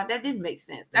think about it, that didn't make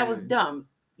sense. That was dumb.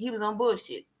 He was on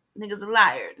bullshit. Niggas a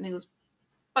liar. Niggas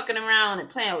fucking around and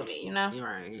playing with me, you know? You're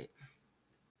right.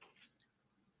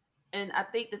 And I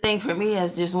think the thing for me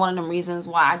is just one of them reasons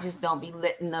why I just don't be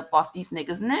letting up off these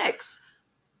niggas' necks.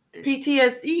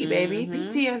 PTSD, baby.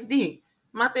 PTSD.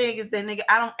 My thing is that, nigga,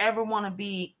 I don't ever want to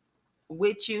be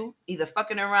with you, either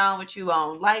fucking around with you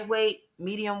on lightweight,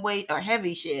 medium weight, or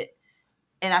heavy shit.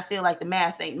 And I feel like the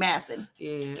math ain't mathing. Yeah.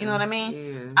 You know what I mean?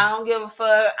 Yeah. I don't give a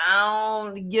fuck. I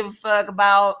don't give a fuck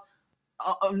about,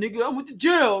 nigga, I went to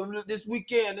jail this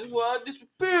weekend. That's why I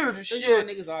disappeared and shit.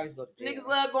 Niggas always go to jail. Niggas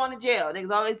love going to jail. Niggas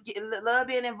always love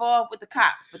being involved with the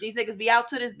cops. But these niggas be out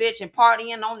to this bitch and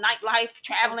partying on nightlife,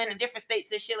 traveling to different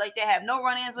states and shit like that. Have no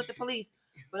run-ins with the police.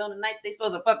 But on the night they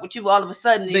supposed to fuck with you, all of a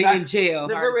sudden they in jail.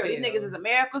 For real, these niggas is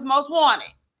America's most wanted.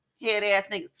 Head ass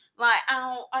niggas. Like, I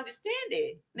don't understand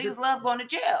it. Niggas love going to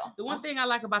jail. The one thing I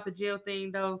like about the jail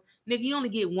thing, though, nigga, you only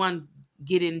get one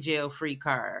get in jail free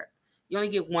card. You only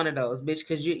get one of those, bitch,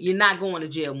 because you're not going to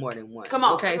jail more than once. Come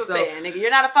on, okay, that's what I'm saying, nigga.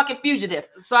 You're not a fucking fugitive.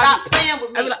 So stop playing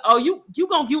with me. I be like, oh, you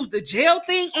gonna use the jail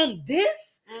thing on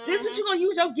this? Mm-hmm. This what you gonna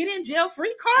use your get in jail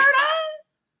free card on?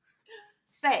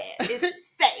 Sad. It's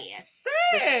sad. Sad.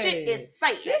 The shit is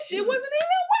sad. That shit wasn't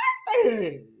even worth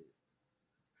it.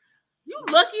 You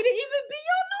lucky to even be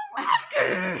on no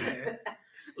record.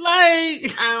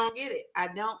 Like, I don't get it. I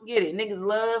don't get it. Niggas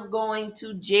love going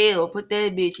to jail. Put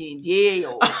that bitch in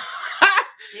jail.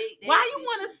 Why you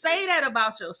want to say that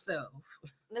about yourself?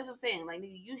 That's what I'm saying. Like,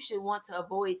 nigga, you should want to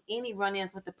avoid any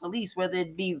run-ins with the police, whether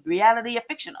it be reality or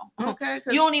fictional. Okay.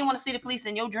 You don't even want to see the police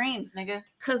in your dreams, nigga.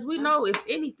 Because we know, if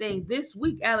anything, this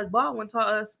week, Alec Baldwin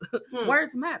taught us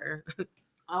words matter.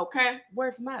 Okay.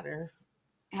 Words matter.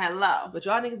 Hello. But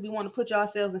y'all niggas be wanting to put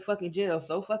yourselves in fucking jail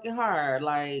so fucking hard.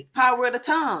 Like, power of the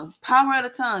tongue. Power of the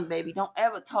tongue, baby. Don't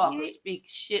ever talk or speak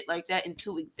shit like that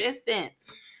into existence.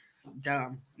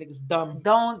 Dumb. Niggas dumb.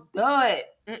 Don't do it.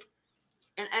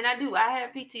 And I do. I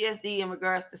have PTSD in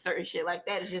regards to certain shit like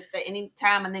that. It's just that any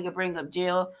time a nigga bring up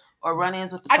jail or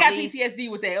run-ins with the police. I got PTSD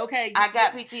with that, okay? I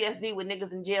got PTSD with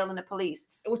niggas in jail and the police.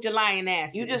 With your lying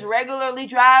ass. You just regularly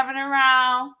driving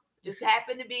around. Just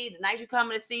happen to be the night you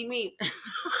coming to see me.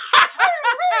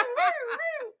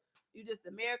 You just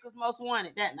America's most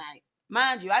wanted that night.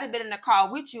 Mind you, I'd have been in the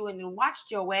car with you and then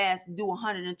watched your ass do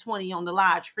 120 on the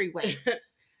Lodge Freeway.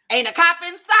 Ain't a cop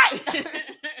in sight. Ain't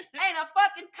a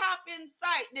fucking cop in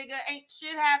sight, nigga. Ain't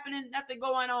shit happening, nothing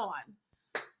going on.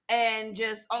 And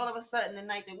just all of a sudden, the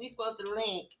night that we supposed to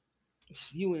link,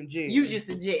 you in jail. You just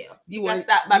in jail. You got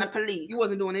stopped by the police. You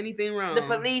wasn't doing anything wrong. The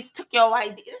police took your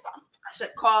ID. I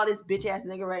should call this bitch ass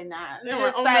nigga right now.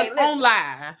 Just on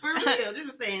live. For real.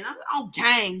 Just saying, I'm on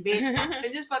gang, bitch.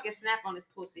 And just fucking snap on this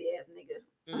pussy ass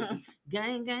nigga.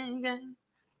 Gang, gang, gang.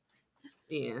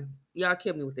 Yeah. Y'all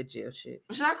killed me with the jail shit.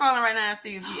 Should I call him right now and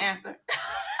see if he answer?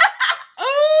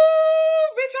 Oh,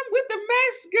 bitch, I'm with the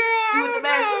mess, girl. You with the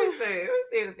mess? Let me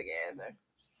see if this nigga answer.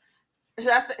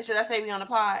 Should I say we on the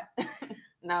pod?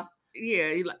 No.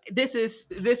 Yeah, this is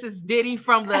Diddy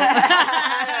from the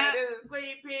this is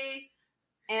Queen P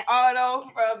and Otto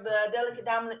from the Delicate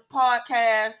Dominance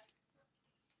podcast.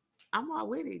 I'm all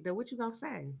with it. Though, what you gonna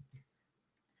say?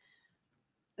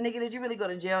 Nigga, did you really go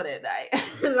to jail that night?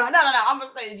 No. I'm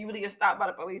gonna say, did you really get stopped by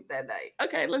the police that night?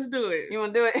 Okay, let's do it. You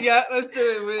wanna do it? Yeah, let's do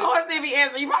it, man. I wanna see if he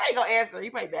answers. You probably ain't gonna answer.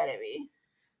 You probably bad at me.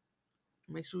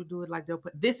 Make sure we do it like Joe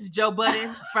Budden. This is Joe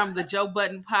Budden from the Joe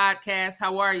Budden podcast.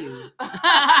 How are you?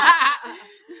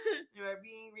 You are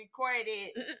being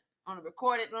recorded on a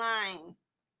recorded line.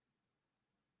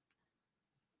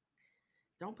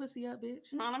 Don't pussy up,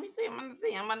 bitch. No, let me see. I'm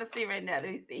gonna see right now. Let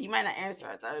me see. He might not answer.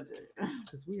 I told you.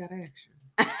 Because we got action.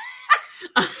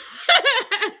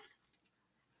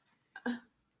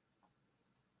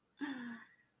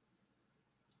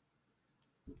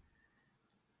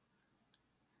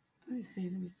 Let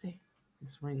me see.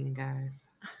 It's ringing, guys.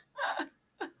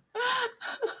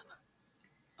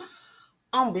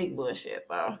 I'm big bullshit,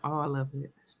 bro. Oh, I love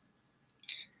it.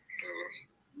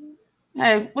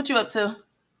 Hey, what you up to? Not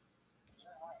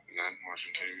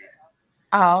watching TV.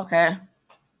 Oh, okay.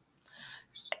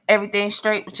 Everything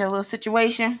straight with your little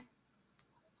situation?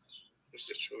 What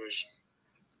situation?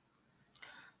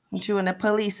 With you and the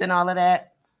police and all of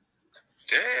that?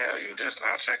 Damn, you just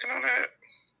not checking on that?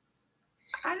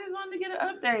 I just wanted to get an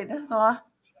update, that's all.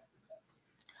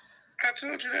 I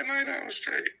told you that night I was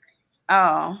straight.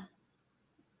 Oh.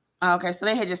 Okay, so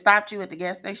they had just stopped you at the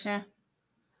gas station?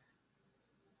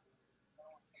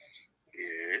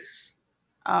 Yes.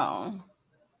 Oh.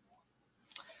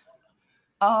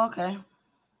 Oh, okay.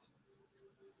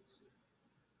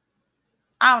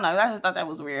 I don't know. I just thought that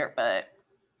was weird, but...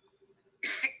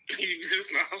 You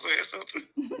just now said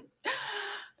something.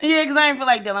 Yeah, because I didn't feel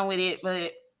like dealing with it,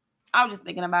 but I was just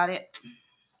thinking about it.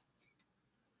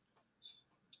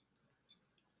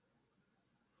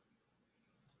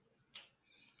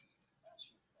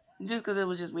 Just because it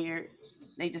was just weird.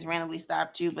 They just randomly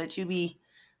stopped you, but you be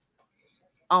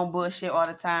on bullshit all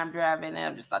the time driving,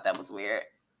 and I just thought that was weird.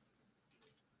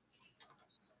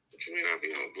 What you mean I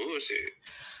be on bullshit?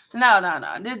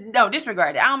 No,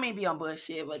 disregard it. I don't mean be on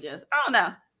bullshit, but just, I don't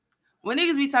know. When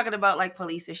niggas be talking about like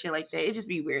police and shit like that, it just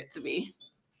be weird to me.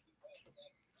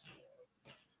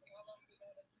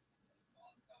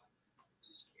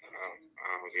 I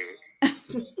don't get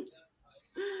it.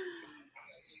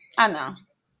 I know.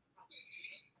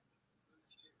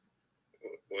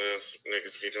 What else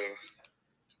niggas be doing?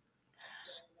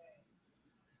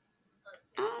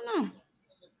 I don't know.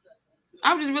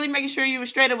 I'm just really making sure you were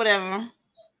straight or whatever.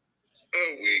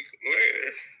 A week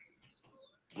later.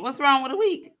 What's wrong with a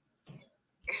week?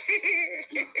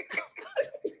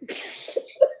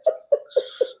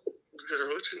 Girl,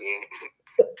 what you want?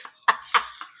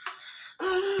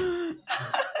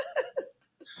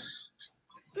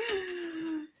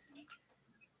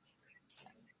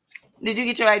 Did you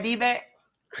get your ID back?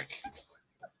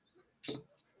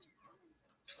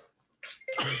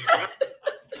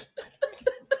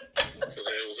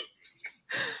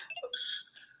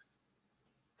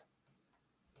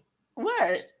 What? I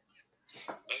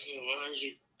said, why did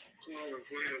you come over and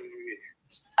play with me?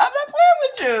 I'm not playing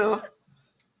with you.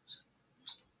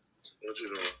 What you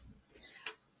doing?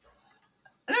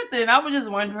 Nothing. I was just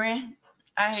wondering.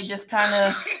 I had just kind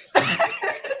of...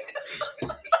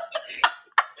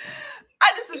 I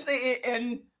just was sitting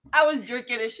and I was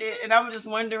drinking and shit, and I was just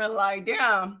wondering, like,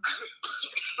 damn.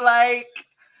 Like,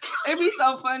 it'd be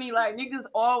so funny. Like, niggas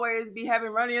always be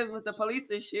having run-ins with the police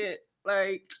and shit.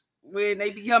 Like, when they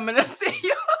be coming to see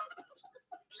you.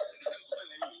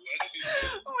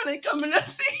 When they coming to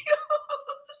see you.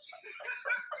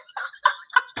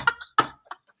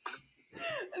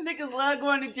 Niggas love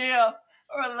going to jail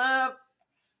or love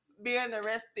being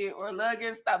arrested or love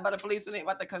getting stopped by the police when they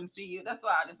about to come see you. That's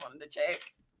why I just wanted to check.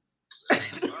 Wow,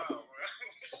 bro.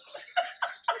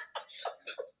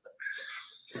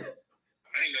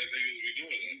 I ain't let niggas be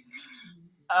doing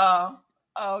that. Oh,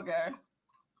 Oh, okay.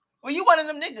 Well, you one of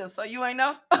them niggas, so you ain't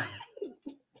know. I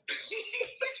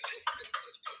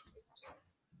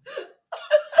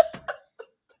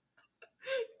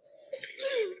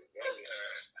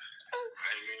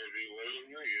ain't mean to be one of them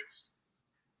niggas.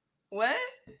 What?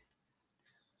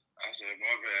 I said,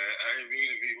 my bad. I ain't mean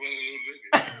to be one of them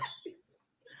niggas.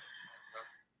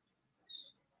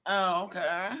 Oh,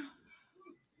 okay.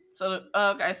 So,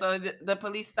 okay, so the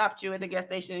police stopped you at the gas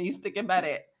station, and you sticking by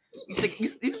that.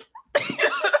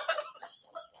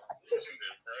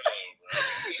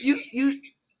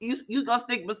 You gonna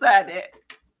stick beside that.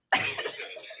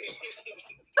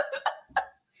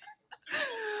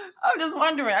 I'm just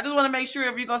wondering. I just want to make sure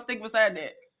if you're gonna stick beside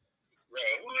that. Bro,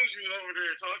 who is you over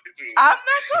there talking to? I'm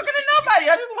not talking to nobody.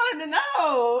 I just wanted to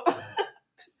know.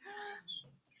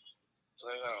 Say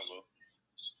down, bro.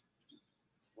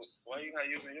 Why you not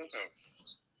using your phone?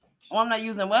 Oh, I'm not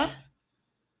using what? I'm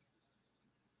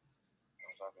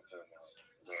talking to now.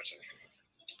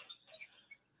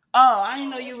 Oh, I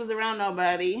didn't know you was around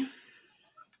nobody. I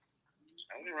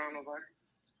ain't around nobody.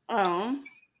 Oh.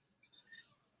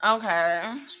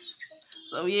 Okay.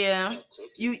 So yeah,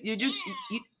 you You don't need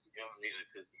a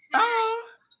cookie.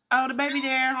 oh the baby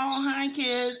there. Oh hi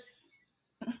kids.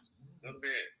 Go to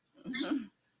bed. Mhm.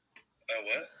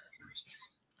 What?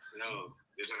 No,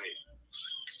 good night.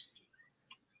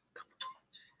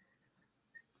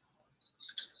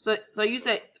 So you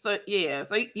said so yeah.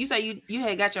 So you say you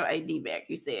had got your ID back.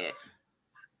 You said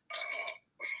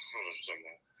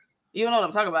you don't know what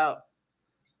I'm talking about.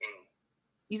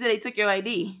 You said they took your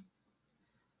ID.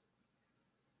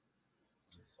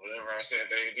 Whatever I said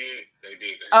they did, they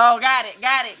did. Oh, got it.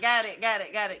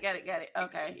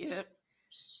 Okay, yep.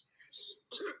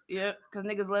 Yep, because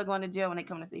niggas love going to jail when they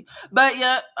come to see. But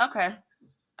yep, okay.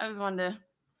 I just wanted to.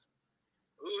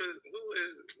 Who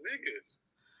is niggas?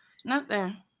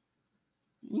 Nothing.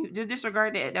 You just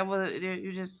disregard that. That was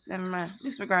you just never mind.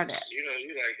 Disregard that. You know,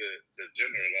 you like to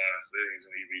generalize things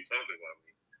when you be talking about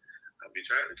me. I'll be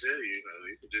trying to tell you,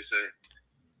 you could just say,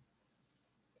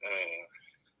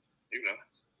 you know.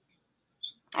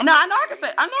 No, I know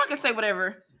I can say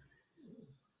whatever.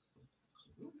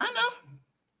 I know.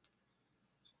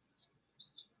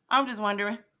 I was just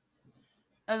wondering.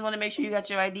 I just want to make sure you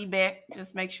got your ID back.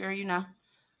 Just make sure you know.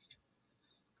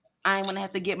 I ain't gonna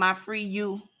have to get my free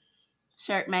you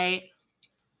shirt made.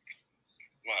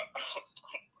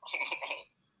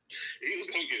 He was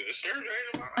gonna get a shirt made.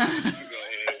 You go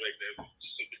ahead and make that.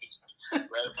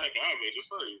 Matter of fact, I'll make it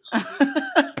for you.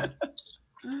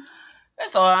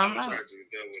 That's all I'm gonna charge you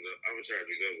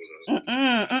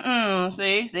double.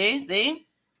 See.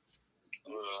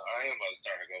 I am about to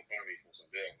start a GoFundMe for some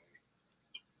bail money.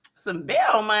 Some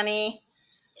bail money.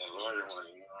 And lawyer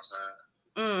money, you know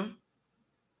what I'm saying?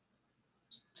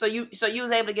 So you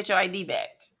was able to get your ID back.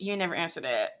 You never answered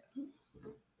that.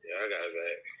 Yeah, I got it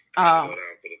back. Oh. I had to go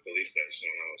down to the police station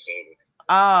when I was sober.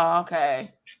 Oh,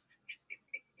 okay.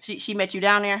 She met you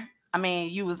down there? I mean,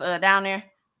 you was down there?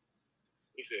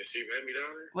 You said she met me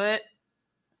down there? What?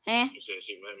 Huh? You said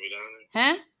she met me down there?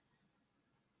 Huh?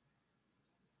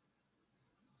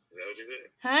 Is that what you said?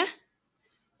 Huh?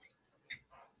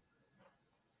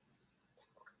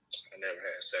 I never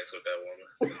had sex with that woman.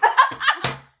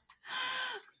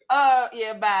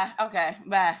 Yeah, bye. Okay,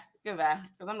 bye. Goodbye.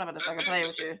 Because I'm not about to fucking play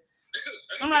with you.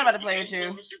 I'm not about to play with you.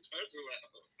 What you talking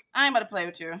about? I ain't about to play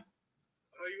with you.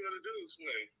 All you gotta do is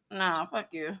play. No,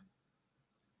 fuck you.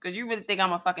 Cause you really think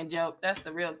I'm a fucking joke. That's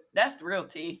the real tea. I don't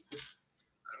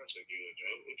think you a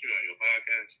joke. What you on your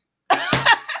podcast?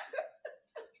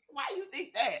 Why you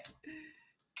think that?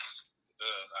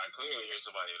 I clearly hear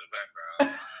somebody in the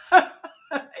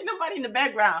background. Ain't nobody in the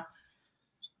background.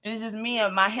 It's just me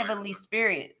and my heavenly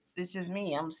spirits. It's just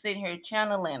me. I'm sitting here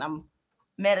channeling. I'm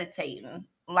meditating,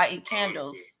 lighting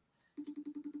candles.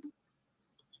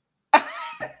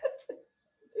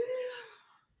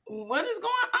 What is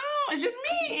going on? It's just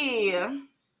me.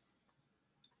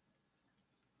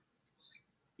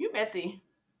 You messy.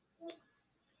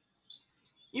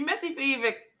 You messy for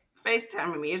even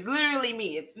FaceTiming me. It's literally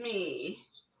me. It's me.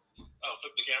 Oh,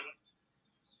 flip the camera.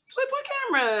 Flip what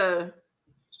camera?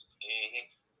 Mm-hmm.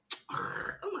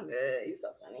 Oh my god, you so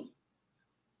funny.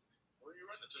 Where are you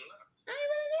running to now? I ain't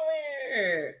running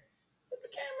nowhere. Flip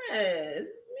the cameras.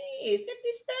 It's me. It's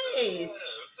empty space.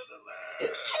 To the left.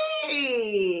 It's P.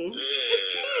 Yeah, It's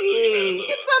P.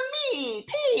 It's a me. P.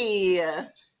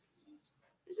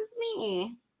 It's just me.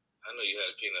 I know you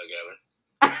had a peanut gallery.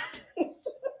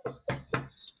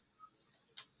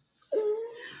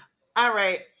 All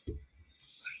right.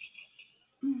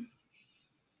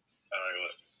 All right,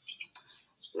 what?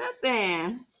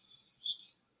 Nothing.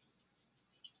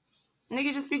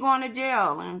 Niggas just be going to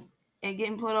jail and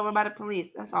getting pulled over by the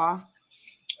police. That's all.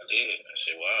 I did. That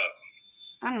shit wild.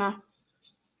 I know.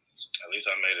 At least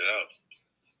I made it out.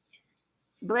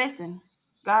 Blessings.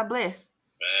 God bless.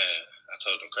 Man, I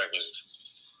told them crackers,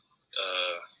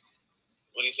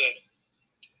 what do you say?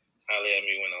 Holler at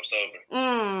me when I'm sober.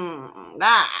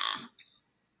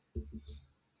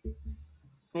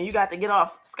 And you got to get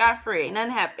off scot-free.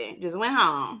 Nothing happened. Just went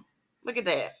home. Look at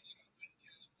that.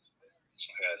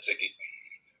 I got a ticket.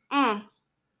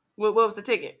 What was the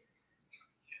ticket?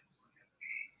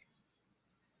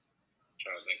 I'm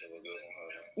trying to think of a good one.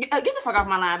 Hold on. Get the fuck off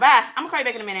my line. Bye. I'm gonna call you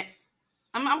back in a minute.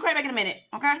 I'm gonna call you back in a minute.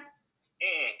 Okay?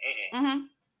 I'm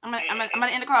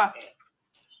gonna end the call.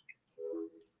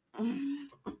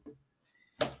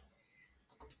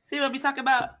 See what we talking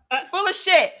about? Full of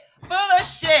shit. Full of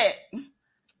shit.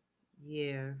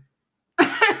 Yeah.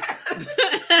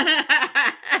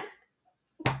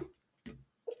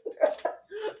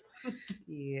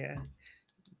 Yeah.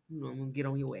 You know I'm gonna get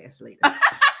on your ass later.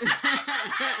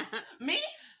 Me?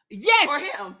 Yes. Or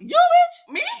him? You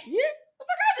bitch. Me? Yeah. What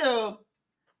the fuck I do?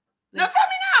 No, tell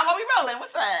me now. What we rolling?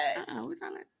 What's that? We're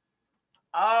talking.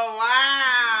 Oh,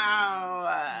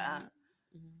 wow.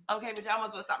 Okay, but y'all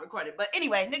must well stop recording. But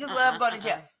anyway, niggas love going to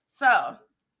jail. So,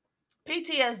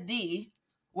 PTSD,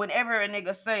 whenever a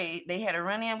nigga say they had a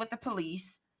run-in with the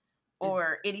police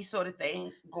or any sort of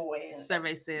thing going.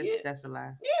 Survey says that's a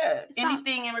lie. Yeah.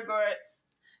 Anything in regards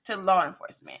to law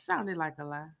enforcement. Sounded like a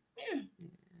lie. Yeah.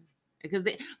 Because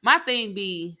my thing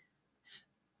be,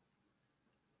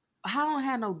 I don't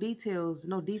have no details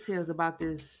about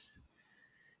this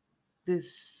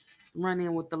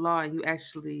run-in with the law. You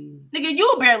actually, nigga,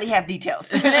 you barely have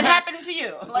details. It happened to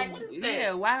you. Like, what is this?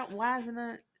 Yeah, why isn't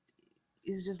it?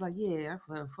 It's just like, yeah,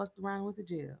 I fucked around with the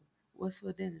jail. What's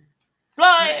for dinner?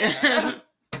 Like,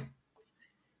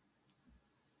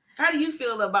 how do you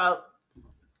feel about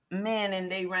men and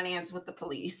they run-ins with the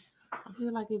police? I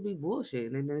feel like it'd be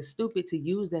bullshit, and it's stupid to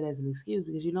use that as an excuse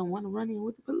because you don't want to run in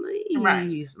with the police, right?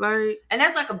 Like, and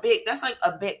that's like a big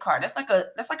card. That's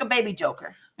like a baby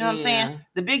joker. You know what I'm saying?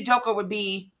 The big joker would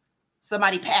be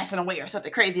somebody passing away or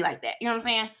something crazy like that. You know what I'm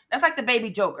saying? That's like the baby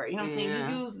joker. You know what I'm saying?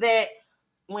 You use that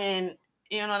when,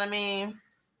 you know what I mean?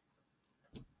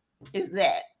 Is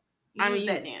that?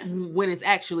 That then. When it's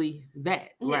actually that,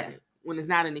 right? When it's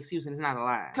not an excuse and it's not a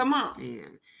lie. Come on. Yeah.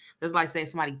 That's like saying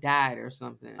somebody died or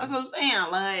something. That's what I'm saying.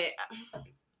 Like,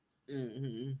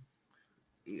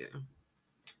 yeah.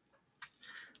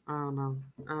 I don't know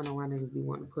why niggas be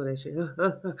wanting to pull that shit.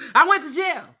 I went to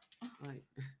jail. Like,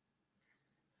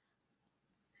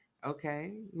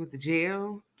 okay, you went to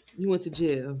jail.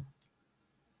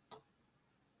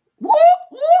 Whoop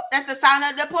whoop. That's the sound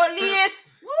of the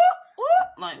police. Whoop whoop.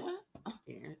 Like what?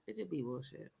 Yeah, it could be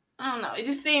bullshit. I don't know. It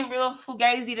just seemed real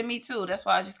fugazi to me too. That's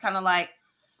why I just kind of like,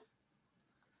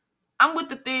 I'm with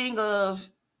the thing of,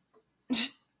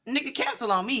 nigga,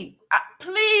 cancel on me.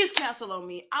 Please cancel on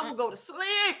me. I will go to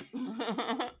sleep.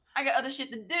 I got other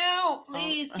shit to do.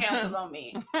 Please cancel on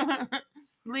me.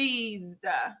 Please.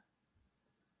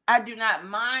 I do not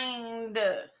mind.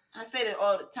 I say that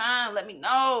all the time. Let me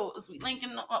know. Is we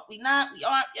linking up? We not? We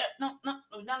are? Yeah. No,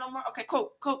 we not no more. Okay,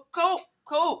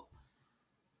 cool.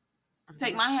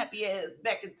 Take my happy ass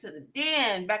back into the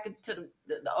den, back into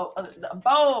the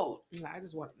abode. I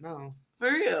just want to know.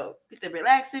 For real. Get the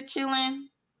relaxing, chilling.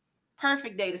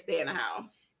 Perfect day to stay in the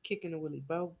house. Kicking the Willy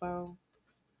Bobo.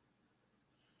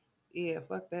 Yeah,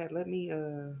 fuck that. Let me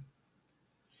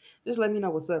just let me know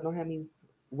what's up. Don't have me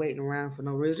waiting around for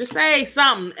no reason. Just say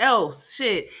something else.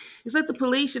 Shit. It's like the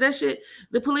police shit. That shit.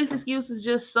 The police excuse is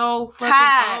just so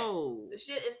fucking old. The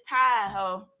shit is tired,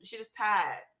 ho. The shit is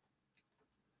tired.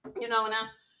 You know, now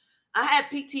I had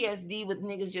PTSD with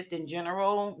niggas just in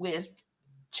general with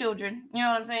children. You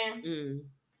know what I'm saying?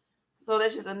 So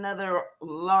that's just another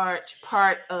large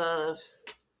part of,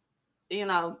 you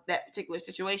know, that particular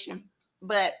situation.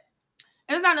 But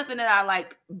it's not nothing that I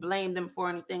like blame them for or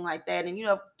anything like that. And, you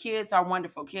know, kids are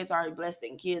wonderful. Kids are a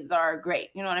blessing. Kids are great.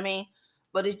 You know what I mean?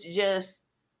 But it's just,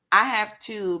 I have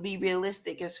to be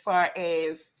realistic as far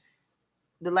as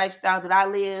the lifestyle that I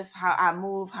live, how I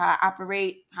move, how I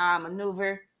operate, how I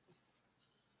maneuver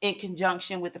in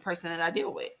conjunction with the person that I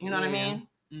deal with. You know what I mean?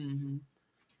 Mm-hmm.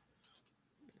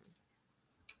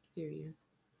 Hear you.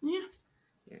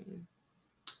 Yeah.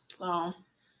 So,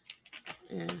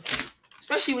 yeah.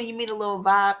 Especially when you meet a little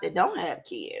vibe that don't have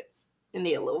kids, and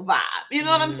they're a little vibe. You know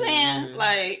what I'm saying?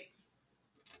 Like,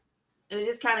 it's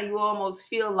just kind of, you almost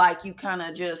feel like you kind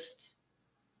of just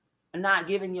not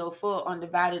giving your full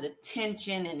undivided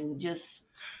attention and just,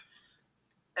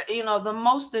 you know, the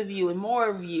most of you and more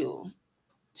of you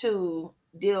to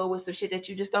deal with some shit that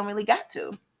you just don't really got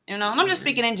to. You know, and I'm just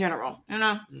speaking in general. You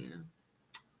know. Yeah.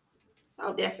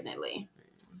 Oh, definitely.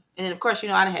 And then, of course, you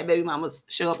know, I done had baby mamas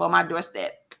show up on my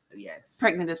doorstep, Yes.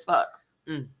 pregnant as fuck.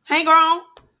 Mm. Hey, girl.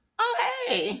 Oh,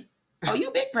 hey. Oh,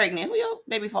 you big pregnant. Who your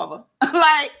baby father?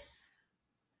 Like,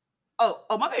 oh,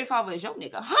 my baby father is your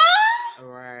nigga. Huh?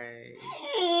 Right.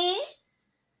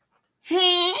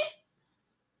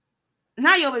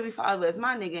 Now your baby father is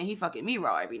my nigga and he fucking me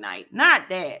raw every night. Not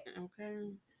that. Okay.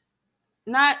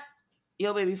 Not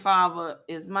your baby father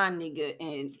is my nigga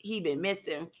and he been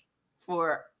missing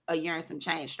for a year and some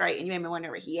change straight. And you ain't been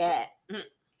wondering where he at.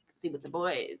 See with the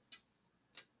boys.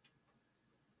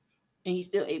 And he's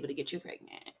still able to get you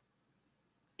pregnant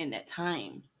in that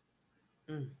time.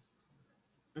 Mm.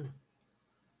 Mm.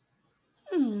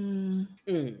 Hmm.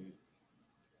 Mm.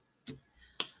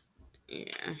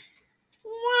 Yeah.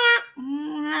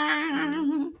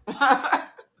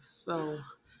 So,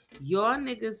 y'all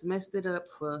niggas messed it up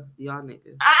for y'all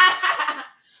niggas.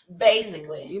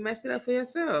 Basically. You messed it up for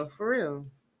yourself, for real.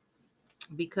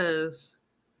 Because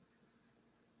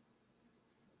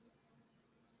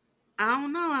I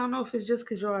don't know. I don't know if it's just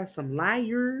because y'all are some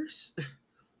liars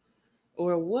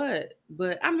or what.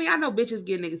 But I mean, I know bitches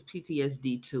get niggas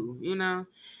PTSD too, you know?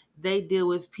 They deal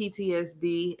with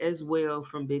PTSD as well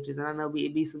from bitches. And I know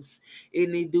it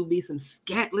do be some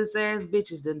scantless ass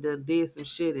bitches that did some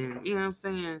shit in. You know what I'm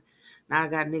saying? Now I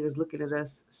got niggas looking at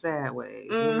us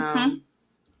sideways, you know?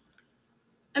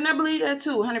 And I believe that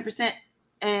too, 100%.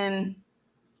 And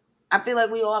I feel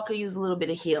like we all could use a little bit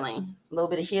of healing. A little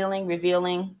bit of healing,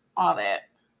 revealing, all that.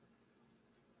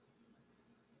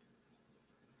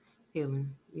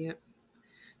 Healing. Yep.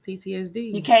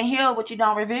 PTSD. You can't heal what you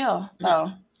don't reveal.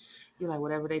 So You like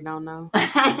whatever they don't know.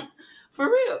 For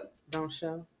real. Don't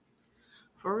show.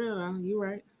 For real though, you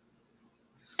right.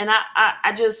 And I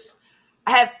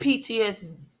have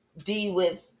PTSD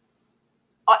with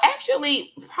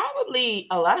actually probably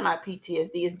a lot of my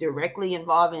PTSD is directly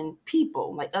involving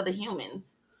people, like other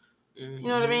humans. Mm-hmm. You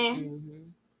know what I mean? Mm-hmm.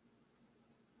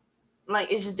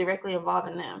 Like it's just directly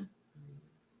involving them.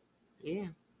 Yeah.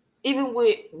 Even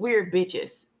with weird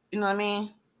bitches. You know what I mean?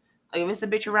 Like if it's a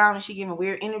bitch around and she giving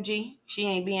weird energy, she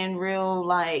ain't being real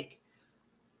like,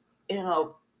 you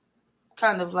know,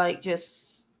 kind of like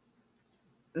just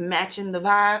matching the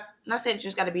vibe. Not saying you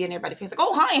just got to be in everybody's face like,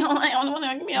 oh hi,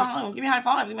 give me a hug, give me a high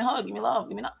five, give me a hug, give me love,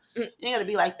 give me not. You ain't gotta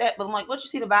be like that. But I'm like, once you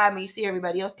see the vibe and you see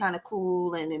everybody else kind of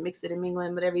cool and then mix it and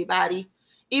mingling with everybody,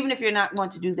 even if you're not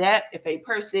going to do that, if a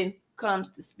person comes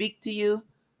to speak to you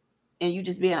and you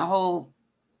just being a whole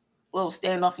little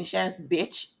standoffish ass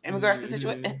bitch in regards to the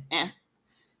situation, I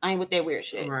ain't with that weird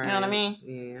shit. Right. You know what I mean?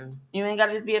 Yeah. You ain't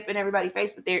gotta just be up in everybody's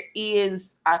face, but there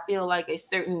is, I feel like, a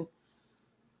certain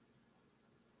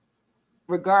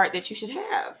regard that you should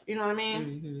have. You know what I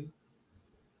mean?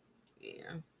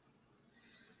 Mm-hmm.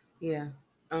 Yeah.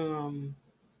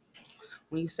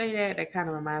 When you say that kind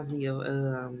of reminds me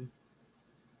of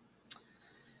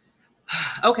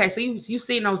okay, so you've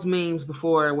seen those memes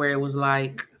before where it was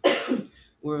like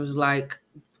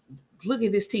look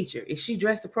at this teacher. Is she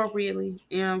dressed appropriately?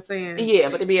 You know what I'm saying? Yeah,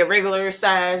 but to be a regular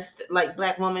sized like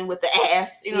black woman with the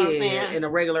ass, you know what I'm saying? In a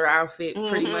regular outfit,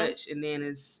 pretty much. And then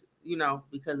it's, you know,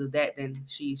 because of that, then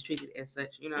she's treated as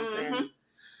such. You know what I'm saying?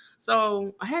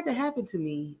 So I had that happen to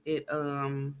me at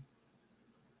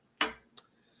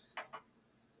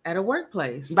a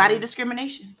workplace. Body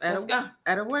discrimination. Let's go.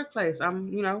 At a workplace. I'm,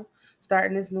 you know,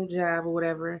 starting this new job or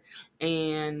whatever.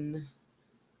 And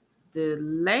the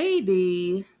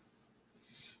lady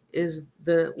is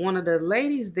one of the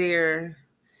ladies there.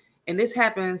 And this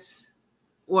happens.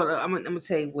 Well, I'm gonna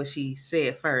tell you what she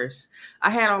said first. I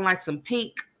had on like some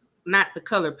pink, not the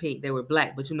color pink. They were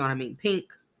black, but you know what I mean, pink.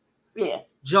 Yeah.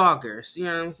 Joggers, you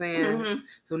know what I'm saying?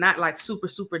 So not like super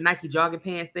Nike jogging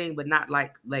pants thing, but not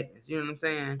like leggings, you know what I'm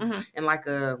saying? And like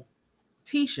a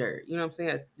t-shirt, you know what I'm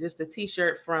saying? Just a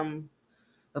t-shirt from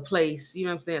a place, you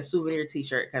know what I'm saying? A souvenir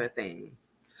t-shirt kind of thing.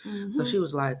 So she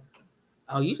was like,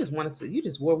 "Oh, you just wore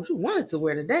what you wanted to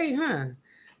wear today, huh?"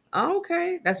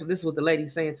 Okay, this is what the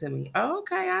lady's saying to me.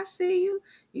 Okay, I see you.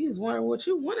 You just wore what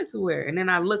you wanted to wear. And then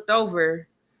I looked over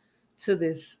to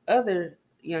this other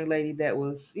young lady that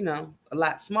was, you know, a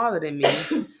lot smaller than me,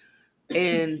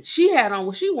 and she had on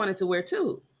what she wanted to wear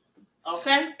too.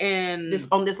 Okay. And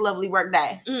on this lovely work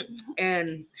day.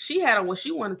 And she had on what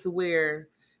she wanted to wear,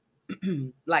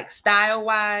 like style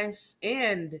wise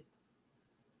and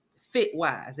fit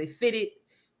wise. They fitted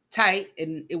tight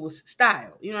and it was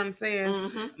style. You know what I'm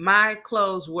saying? My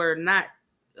clothes were not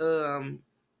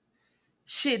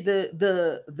shit.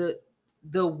 The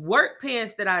work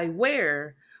pants that I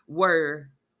wear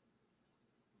were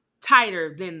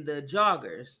tighter than the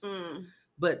joggers. Mm.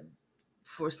 But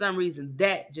for some reason,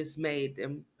 that just made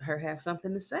her have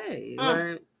something to say.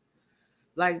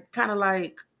 Like kind of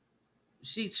like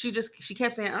she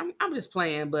kept saying, I'm just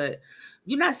playing, but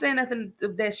you're not saying nothing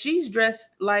that she's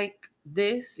dressed like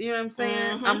this. You know what I'm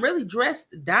saying? Mhm. I'm really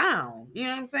dressed down. You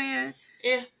know what I'm saying?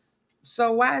 Yeah.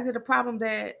 So why is it a problem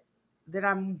that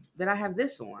I have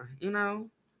this on? You know?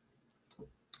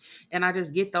 And I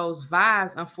just get those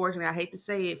vibes. Unfortunately, I hate to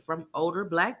say it, from older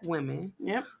Black women.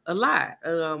 Yep. A lot.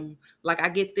 Like I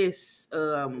get this.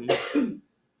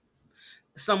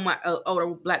 Some older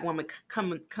Black woman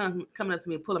coming up to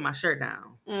me and pulling my shirt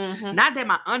down. Mm-hmm. Not that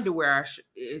my underwear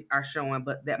are showing,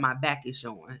 but that my back is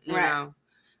showing. You know.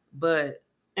 But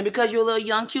and because you're a little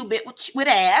young cute bit with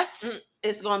ass,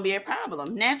 it's gonna be a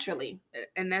problem naturally.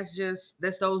 And that's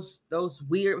those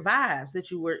weird vibes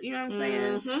that you were. You know what I'm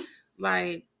saying? Mm-hmm.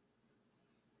 Like.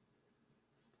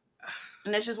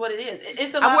 And that's just what it is.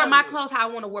 It's I wear my clothes how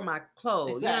I want to wear my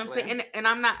clothes. Exactly. You know what I'm saying? And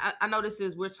I'm not. I know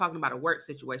we're talking about a work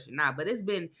situation now, but it's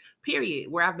been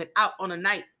period where I've been out on a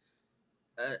night,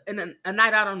 and a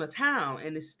night out on the town,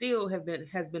 and it still has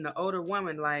been an older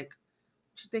woman like,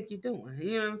 what you think you're doing?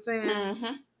 You know what I'm saying?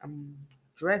 Mm-hmm. I'm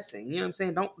dressing. You know what I'm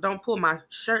saying? Don't pull my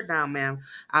shirt down, ma'am.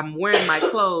 I'm wearing my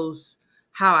clothes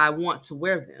how I want to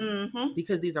wear them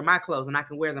because these are my clothes and I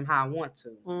can wear them how I want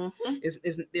to.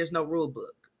 Mm-hmm. There's no rule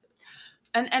book.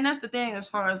 And that's the thing as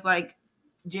far as like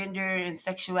gender and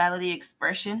sexuality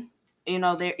expression. You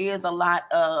know, there is a lot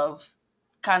of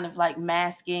kind of like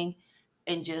masking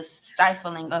and just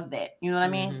stifling of that. You know what I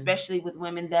mean? Especially with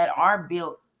women that are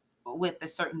built with a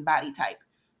certain body type.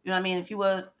 You know what I mean? If you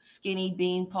a skinny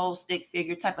beanpole stick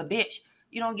figure type of bitch,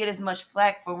 you don't get as much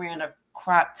flack for wearing a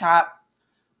crop top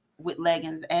with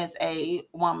leggings as a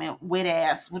woman with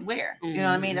ass would wear. You know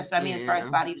what I mean? That's what I mean as far as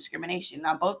body discrimination.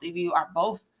 Now, both of you are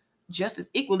both just as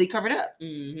equally covered up.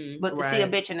 But to see a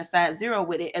bitch in a size 0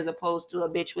 with it as opposed to a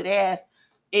bitch with ass,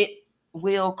 it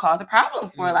will cause a problem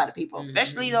for a lot of people,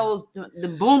 especially those the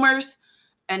boomers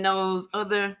and those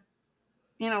other,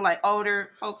 you know, like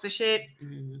older folks and shit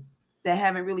that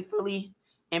haven't really fully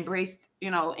embraced, you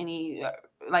know, any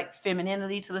like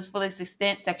femininity to this fullest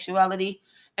extent, sexuality,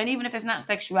 and even if it's not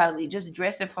sexuality, just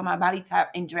dressing for my body type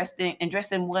and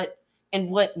dressing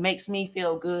what makes me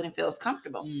feel good and feels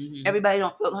comfortable. Everybody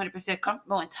don't feel 100%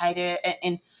 comfortable in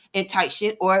tight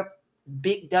shit or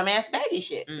big dumbass baggy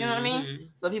shit. You know what I mean?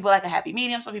 Some people like a happy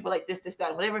medium. Some people like this,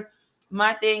 that, whatever.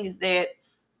 My thing is that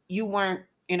you weren't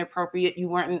inappropriate. You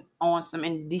weren't on some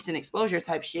indecent exposure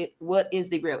type shit. What is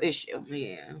the real issue?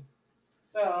 Yeah.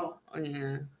 So.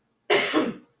 Yeah.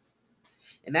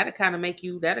 And that'll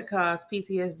cause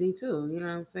PTSD too. You know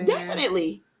what I'm saying?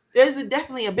 Definitely. There's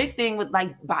definitely a big thing with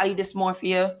like body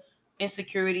dysmorphia,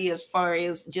 insecurity as far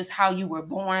as just how you were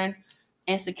born,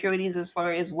 insecurities as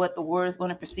far as what the world is going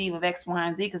to perceive of X, Y,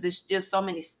 and Z, because there's just so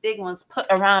many stigmas put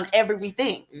around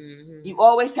everything. You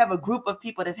always have a group of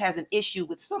people that has an issue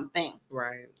with something.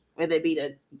 Right. Whether it be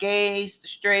the gays, the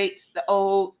straights, the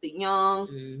old, the young,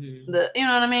 you know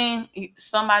what I mean?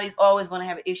 Somebody's always going to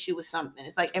have an issue with something.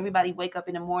 It's like everybody wake up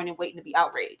in the morning waiting to be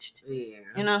outraged. Yeah.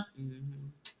 You know?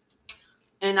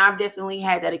 And I've definitely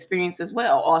had that experience as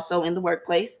well. Also in the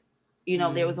workplace, you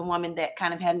know, there was a woman that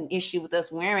kind of had an issue with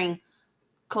us wearing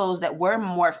clothes that were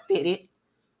more fitted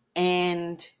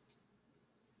and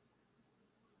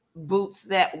boots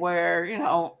that were, you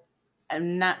know,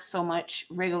 not so much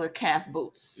regular calf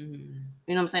boots. You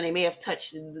know what I'm saying? They may have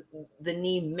touched the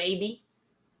knee, maybe.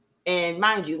 And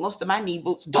mind you, most of my knee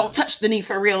boots don't touch the knee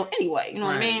for real anyway. You know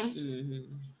what I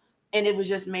mean? And it was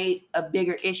just made a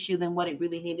bigger issue than what it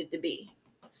really needed to be.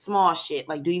 Small shit,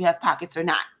 like, do you have pockets or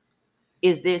not?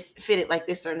 Is this fitted like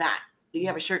this or not? Do you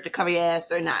have a shirt to cover your ass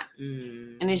or not?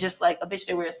 And it's just like a bitch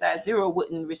that wears a size 0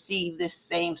 wouldn't receive this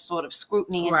same sort of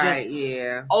scrutiny and just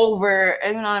over,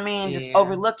 you know what I mean? Just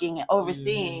overlooking and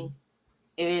overseeing.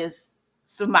 It is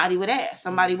somebody with ass,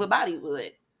 somebody with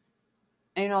Bollywood.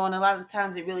 You know, and a lot of the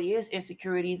times it really is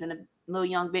insecurities and a little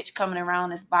young bitch coming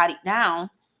around that's bodied down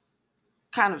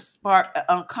kind of spark an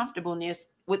uncomfortableness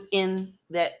within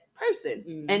that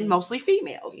person, and mostly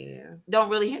females. Don't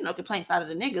really hear no complaints out of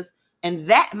the niggas, and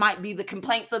that might be the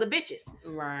complaints of the bitches.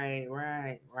 Right.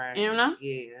 You know?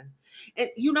 Yeah. And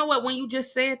you know what? When you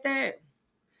just said that,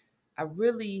 I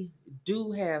really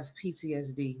do have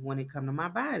PTSD when it comes to my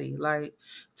body. Like,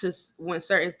 when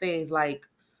certain things like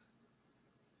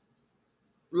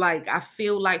I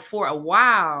feel like for a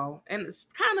while, and it's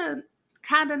kind of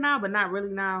now, but not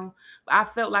really now. But I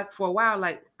felt like for a while,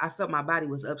 like I felt my body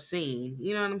was obscene.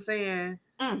 You know what I'm saying?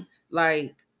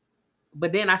 Like,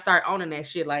 but then I start owning that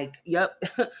shit. Like, yep,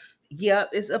 yep,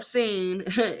 it's obscene.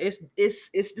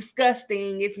 It's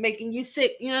disgusting. It's making you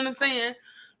sick. You know what I'm saying?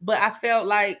 But I felt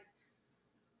like,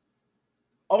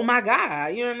 oh my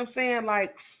God, you know what I'm saying?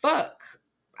 Like, fuck,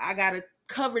 I gotta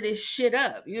cover this shit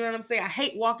up. You know what I'm saying? I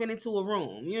hate walking into a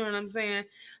room. You know what I'm saying?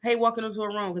 I hate walking into a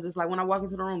room because it's like when I walk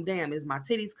into the room, damn, is my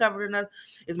titties covered enough?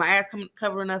 Is my ass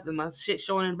covered enough? Is my shit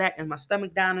showing in the back? Is my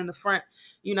stomach down in the front?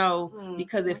 You know,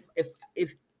 because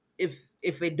if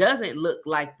it doesn't look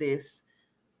like this,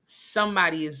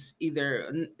 somebody is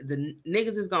either the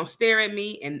niggas is gonna stare at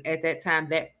me, and at that time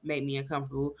that made me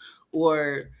uncomfortable,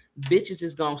 or bitches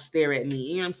is gonna stare at me,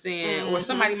 you know what I'm saying? Or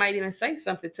somebody might even say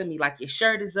something to me like, your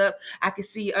shirt is up, I can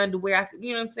see your underwear,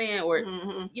 you know what I'm saying? Or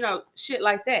you know, shit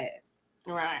like that.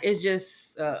 Right. It's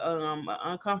just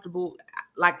uncomfortable,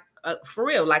 like for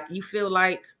real, like you feel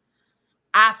like,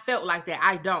 I felt like that.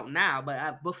 I don't now,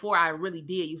 but before I really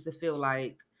did used to feel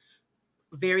like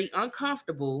very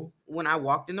uncomfortable when I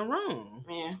walked in the room.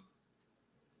 Yeah.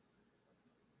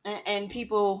 And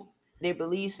people, their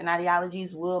beliefs and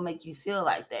ideologies will make you feel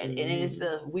like that. And it's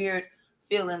a weird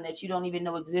feeling that you don't even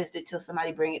know existed till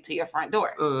somebody bring it to your front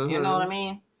door. You know what I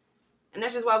mean? And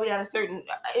that's just why we got a certain,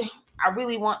 I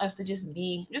really want us to just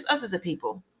be, just us as a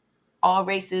people. All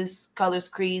races, colors,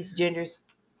 creeds, genders,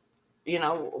 you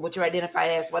know, what you identify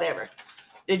as, whatever.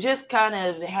 To just kind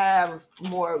of have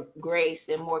more grace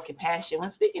and more compassion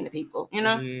when speaking to people, you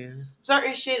know?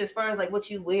 Certain shit as far as like what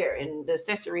you wear and the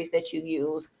accessories that you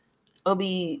use will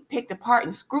be picked apart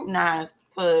and scrutinized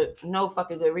for no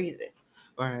fucking good reason.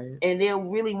 Right. And they'll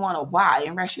really want a why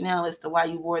and rationale as to why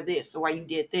you wore this or why you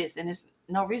did this. And it's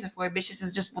no reason for it, bitch. This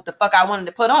is just what the fuck I wanted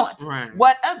to put on. Right.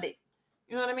 What of it?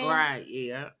 You know what I mean? Right,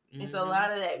 yeah. It's a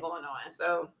lot of that going on.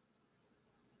 So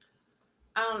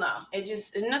I don't know. It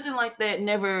just, nothing like that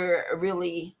never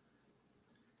really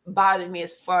bothered me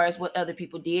as far as what other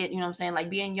people did. You know what I'm saying? Like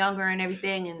being younger and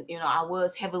everything. And, you know, I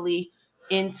was heavily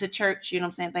into church, you know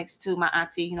what I'm saying? Thanks to my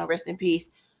auntie, you know, rest in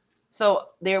peace. So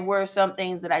there were some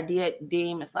things that I did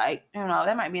deem as like, you know,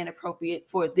 that might be inappropriate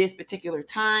for this particular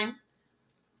time.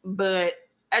 But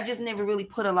I just never really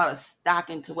put a lot of stock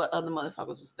into what other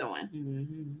motherfuckers was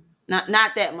doing.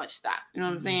 Not that much stock. You know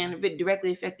what I'm saying? If it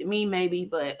directly affected me, maybe.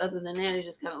 But other than that, it's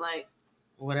just kind of like,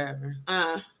 whatever.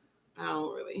 I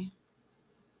don't really,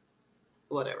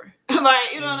 whatever.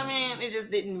 Like, you know what I mean? It just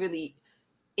didn't really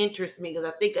interest me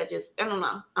because I don't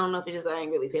know. I don't know if it's just I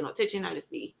ain't really paying no attention. I just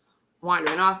be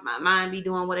wandering off. My mind be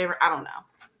doing whatever. I don't know.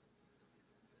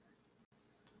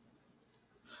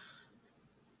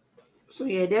 So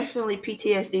yeah, definitely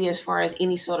PTSD as far as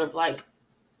any sort of like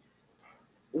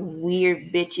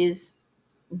weird bitches,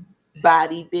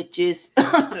 body bitches,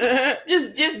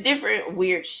 just different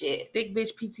weird shit. Thick bitch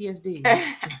PTSD.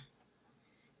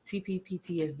 TP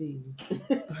PTSD.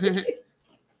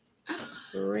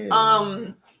 For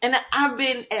real. And I've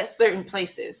been at certain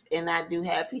places and I do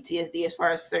have PTSD as far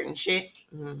as certain shit.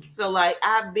 So like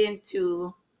I've been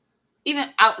to even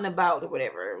out and about or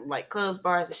whatever, like clubs,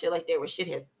 bars and shit like that where shit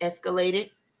have escalated.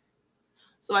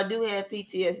 So I do have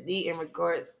PTSD in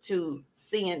regards to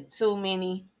seeing too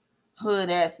many hood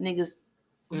ass niggas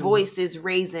voices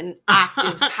raising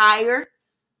octaves higher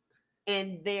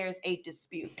and there's a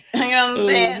dispute. You know what I'm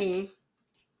saying?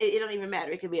 It don't even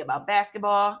matter. It could be about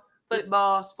basketball,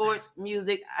 football, sports,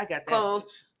 music, I got that clothes. bitch.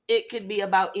 It could be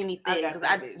about anything.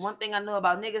 One thing I know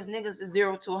about niggas is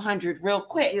 0 to 100 real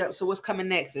quick. Yeah. So what's coming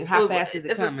next and how fast is it coming?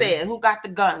 That's what I'm saying. Who got the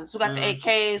guns? Who got the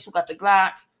AKs? Who got the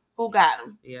Glocks? Who got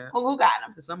them? Yeah. Who got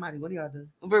them? Somebody. What do y'all do?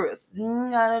 Virus.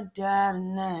 Gotta die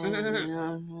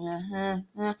tonight.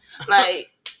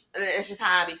 Like that's just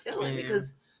how I be feeling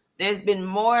because there's been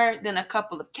more than a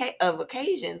couple of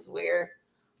occasions where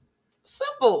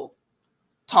simple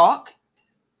talk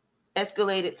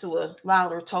escalated to a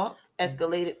louder talk,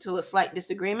 escalated to a slight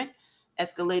disagreement,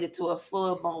 escalated to a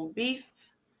full-blown beef,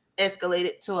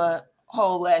 escalated to a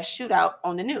whole ass shootout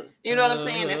on the news. You know what I'm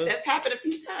saying? That's happened a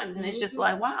few times, and it's just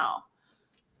like, wow.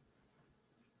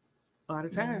 All the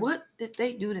time. What did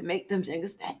they do to make them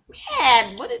niggas that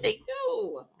mad? What did they do?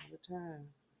 All the time.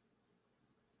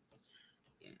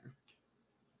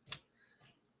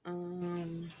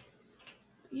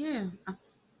 Yeah.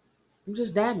 I'm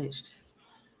just damaged.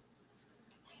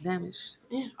 Yeah,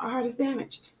 our heart is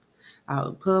damaged. Out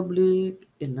in public,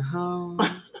 in the home.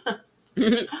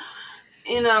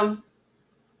 You know,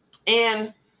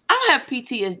 and I have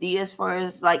PTSD as far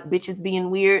as like bitches being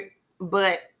weird,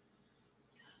 but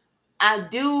I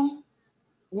do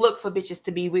look for bitches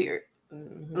to be weird.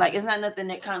 Like it's not nothing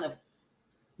that kind of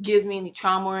gives me any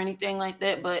trauma or anything like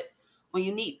that, but when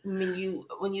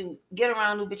you get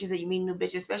around new bitches and you meet new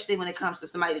bitches, especially when it comes to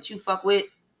somebody that you fuck with,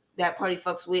 that party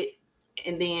fucks with,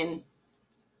 and then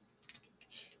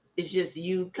it's just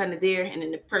you kind of there, and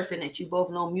then the person that you both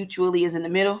know mutually is in the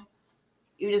middle.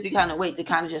 You just be kind of wait to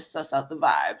kind of just suss out the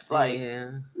vibes. Like,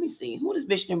 let me see who this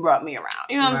bitch then brought me around.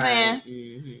 You know what I'm saying?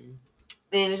 Mm-hmm.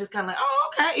 And it's just kind of like,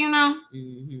 oh, okay, you know.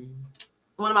 Mm-hmm.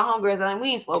 One of my homegirls, we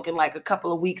ain't spoken like a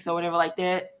couple of weeks or whatever like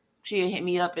that. She had hit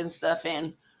me up and stuff,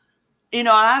 and you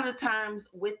know, a lot of the times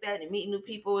with that and meeting new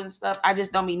people and stuff, I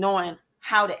just don't be knowing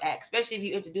how to act, especially if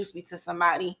you introduce me to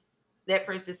somebody. That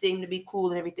person seemed to be cool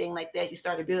and everything like that. You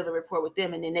start to build a rapport with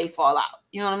them and then they fall out.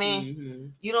 You know what I mean? Mm-hmm.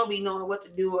 You don't be knowing what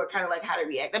to do or kind of like how to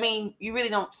react. I mean, you really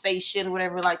don't say shit or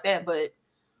whatever like that, but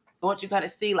once you kind of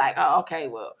see like, oh, okay,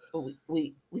 well,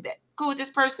 we back. Cool with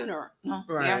this person or no?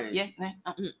 Right. Yeah.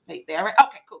 Hey, they all right?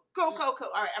 Okay, cool. All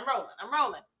right, I'm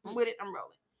rolling. I'm with it. I'm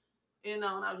rolling. You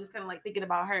know, and I was just kind of like thinking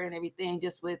about her and everything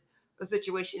just with the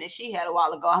situation that she had a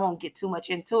while ago. I won't get too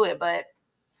much into it, but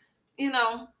you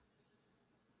know,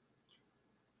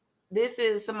 this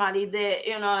is somebody that,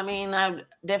 you know what I mean, I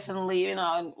definitely, you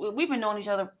know, we've been knowing each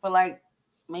other for like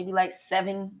maybe like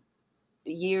 7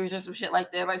 years or some shit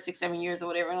like that, like 6-7 years or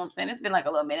whatever. You know what I'm saying? It's been like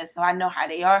a little minute, so I know how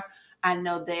they are. I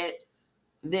know that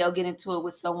they'll get into it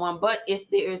with someone, but if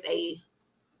there's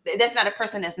that's not a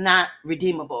person that's not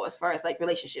redeemable as far as like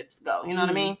relationships go. You know what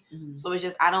I mean? Mm-hmm. So it's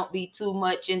just I don't be too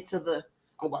much into the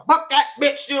well, fuck that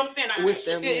bitch. You know what I'm saying? With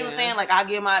them, you know what I'm saying? Like I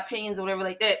give my opinions or whatever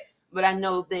like that, but I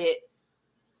know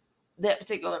that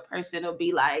particular person will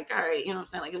be like, all right, you know what I'm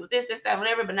saying? Like it was this, that,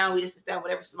 whatever, but now we this, that,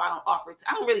 whatever. So I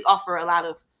don't really offer a lot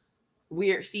of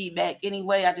weird feedback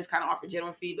anyway. I just kind of offer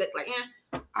general feedback. Like,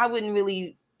 I wouldn't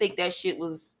really think that shit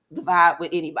was the vibe with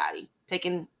anybody.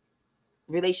 Taking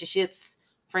relationships,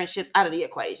 friendships out of the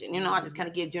equation. You know, I just kind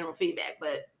of give general feedback,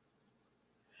 but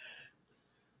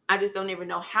I just don't ever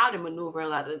know how to maneuver a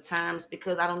lot of the times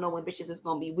because I don't know when bitches is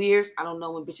going to be weird. I don't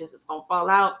know when bitches is going to fall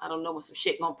out. I don't know when some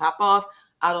shit going to pop off.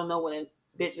 I don't know when a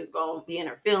bitch is going to be in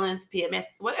her feelings, PMS,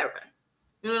 whatever.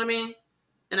 You know what I mean?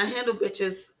 And I handle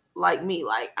bitches like me.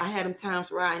 Like, I had them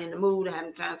times where I ain't in the mood. I had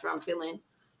them times where I'm feeling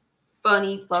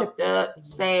funny, fucked up,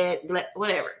 sad,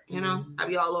 whatever. You know? I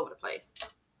be all over the place.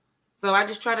 So I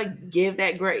just try to give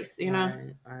that grace, you know?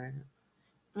 Right.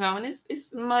 You know, and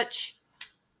it's much,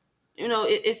 you know,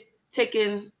 it's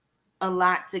taken a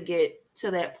lot to get to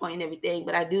that point and everything.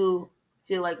 But I do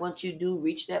feel like once you do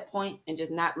reach that point and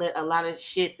just not let a lot of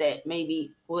shit that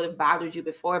maybe would have bothered you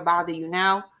before bother you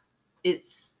now,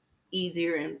 it's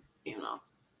easier and, you know,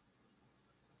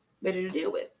 better to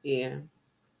deal with. Yeah,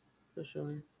 for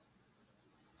sure.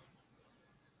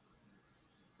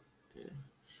 Yeah.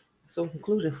 So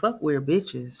conclusion, fuck weird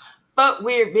bitches. Fuck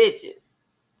weird bitches.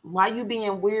 Why you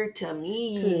being weird to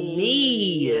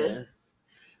me?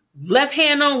 Left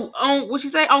hand on what she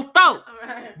say? On throat.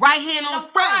 Right hand on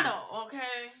frontal. Okay.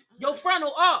 Your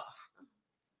frontal off.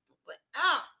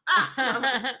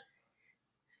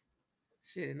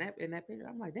 Shit, in that picture,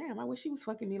 I'm like, damn, I wish she was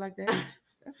fucking me like that.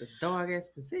 That's a dog ass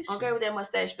position. Okay with that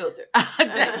mustache filter.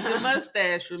 That's the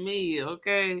mustache for me,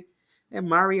 okay? That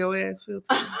Mario ass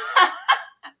filter.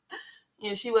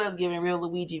 Yeah, she was giving real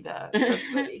Luigi vibes. That's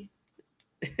funny.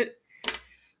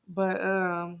 But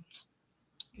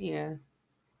yeah,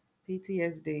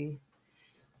 PTSD.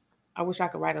 I wish I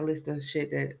could write a list of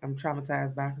shit that I'm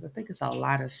traumatized by because I think it's a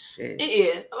lot of shit. It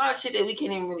is a lot of shit that we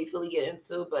can't even really fully get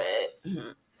into, but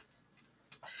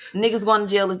niggas going to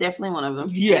jail is definitely one of them.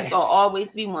 Yes, there's gonna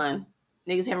always be one.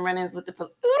 Niggas having run-ins with the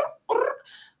police.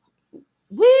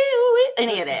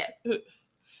 Any of that.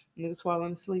 Niggas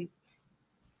falling asleep.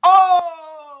 Oh,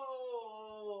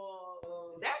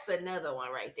 that's another one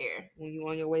right there. When you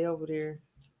on your way over there,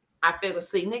 I fell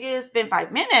asleep. Nigga, it's been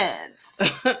 5 minutes.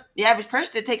 The average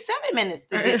person takes 7 minutes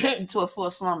to get into a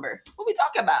full slumber. What we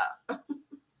talking about?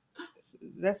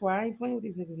 That's why I ain't playing with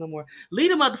these niggas no more. Leave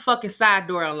the motherfucking side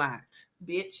door unlocked,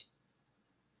 bitch.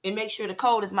 And make sure the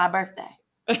code is my birthday.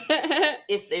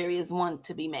 If there is one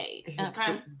to be made.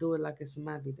 Okay. Do it like it's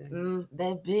my birthday.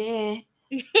 Baby.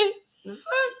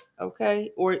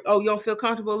 Okay. Or you don't feel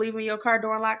comfortable leaving your car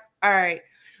door unlocked? All right.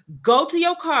 Go to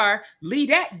your car, leave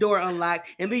that door unlocked,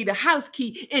 and leave the house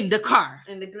key in the car.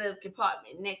 In the glove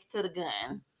compartment next to the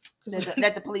gun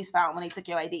that the police found when they took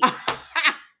your ID.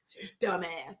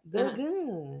 Dumbass. The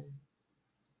gun.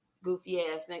 Goofy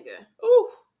ass nigga. Ooh.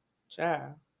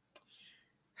 Child.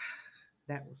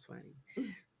 That was funny.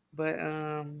 But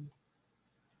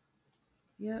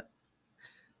yep.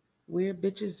 Weird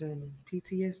bitches and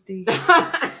PTSD.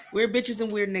 Weird bitches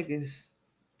and weird niggas.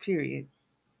 Period.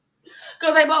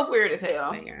 Because they both weird as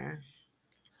hell. Yeah.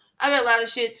 I got a lot of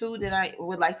shit too that I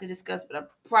would like to discuss, but I'm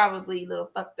probably a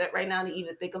little fucked up right now to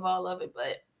even think of all of it.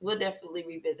 But we'll definitely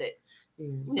revisit. Yeah.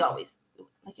 We always do.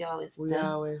 Like you always We do.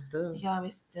 always do. You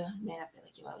always do. Man, I feel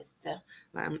like you always do.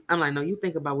 I'm like, no, you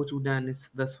think about what you've done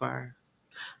thus far.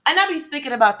 And I be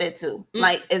thinking about that too.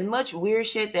 Like as much weird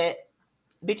shit that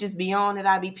bitches be on that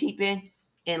I be peeping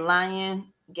and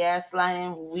lying,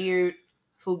 gaslighting, weird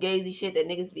fugazi shit that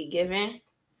niggas be giving.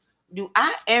 Do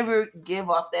I ever give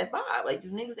off that vibe? Like,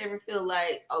 do niggas ever feel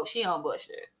like, oh, she on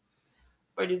bullshit?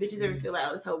 Or do bitches ever feel like,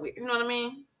 oh, this whole weird? You know what I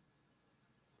mean?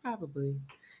 Probably.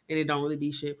 And it don't really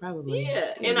be shit, probably.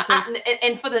 Yeah.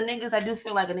 And for the niggas, I do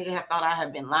feel like a nigga have thought I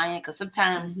have been lying because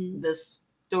sometimes the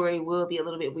story will be a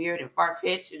little bit weird and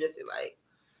far-fetched. You just like,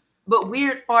 but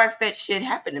weird, far-fetched shit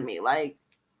happened to me. Like,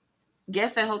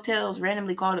 guests at hotels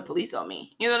randomly called the police on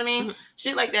me. You know what I mean?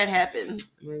 Shit like that happens.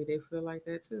 Maybe they feel like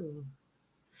that too.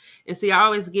 And see, I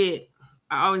always get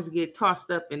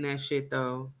tossed up in that shit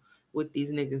though with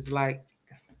these niggas. Like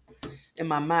in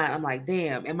my mind, I'm like,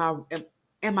 damn, am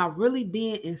I really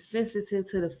being insensitive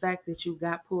to the fact that you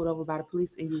got pulled over by the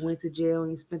police and you went to jail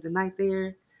and you spent the night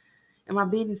there? Am I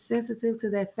being insensitive to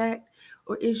that fact?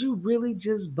 Or is you really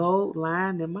just bold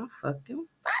lying in my fucking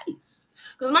face?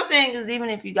 Because my thing is, even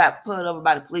if you got pulled over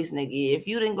by the police, nigga, if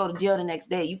you didn't go to jail the next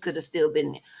day, you could have still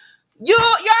been there. Your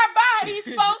body's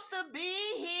supposed to be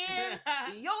here.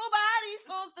 Your body's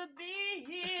supposed to be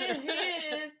here.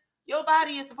 Your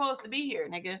body is supposed to be here,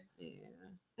 nigga. Yeah.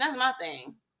 That's my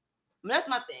thing. That's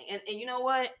my thing. And you know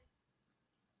what?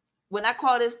 When I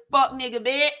call this fuck nigga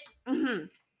bitch,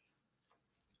 I'm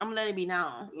gonna let it be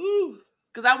known.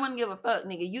 Because I wouldn't give a fuck,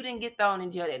 nigga. You didn't get thrown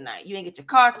in jail that night. You ain't get your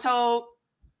car towed.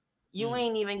 You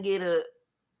ain't even get a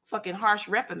fucking harsh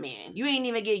reprimand. You ain't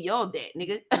even get yelled at,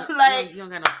 nigga. Like you don't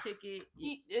got no ticket.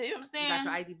 You know what I'm saying? You got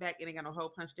your ID back. It ain't got no hole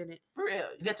punched in it. For real.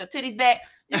 You got your titties back.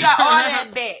 You got all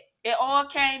that back. It all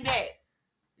came back.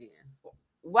 Yeah.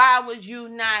 Why was you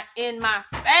not in my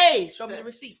space? Show me the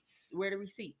receipts. Where are the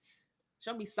receipts?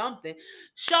 Show me something.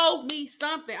 Show me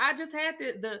something. I just had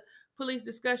the police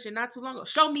discussion not too long ago.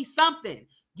 Show me something.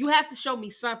 You have to show me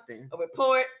something. A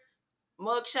report,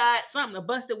 mugshot, something. A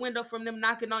busted window from them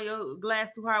knocking on your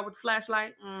glass too hard with the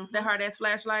flashlight. That hard ass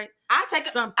flashlight. I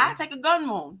take a gun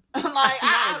wound.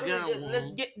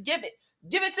 Let's give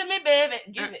it to me, baby.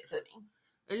 Give it to me.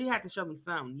 And you have to show me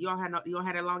something. You don't have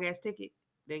that long ass ticket.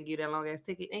 They didn't give you that long ass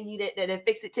ticket. They give you that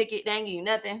fix it ticket. They ain't give you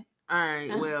nothing. All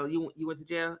right. Well, you went to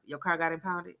jail. Your car got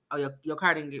impounded. Oh, your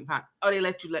car didn't get impounded. Oh, they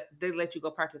let you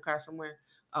go park your car somewhere.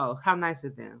 Oh, how nice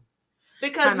of them.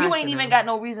 Because you ain't even got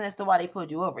no reason as to why they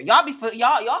pulled you over. Y'all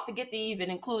forget to even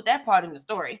include that part in the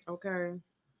story. Okay.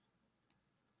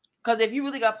 Because if you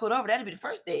really got pulled over, that'd be the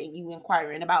first thing you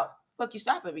inquiring about. Fuck you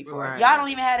stopping me for. Right. Y'all don't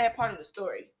even have that part of the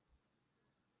story.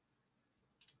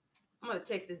 I'm gonna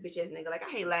text this bitch ass nigga. Like, I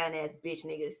hate lying ass bitch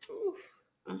niggas.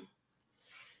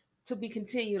 To be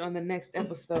continued on the next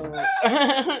episode.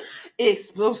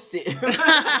 Explosive.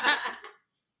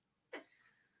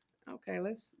 Okay,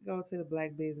 let's go to the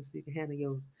black business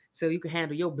so you can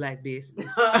handle your black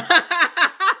business.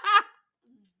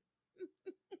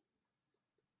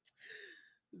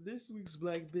 This week's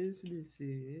black business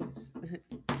is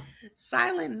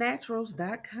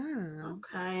silentnaturals.com.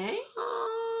 Okay.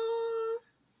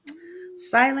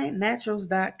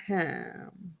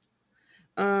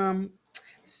 Silentnaturals.com.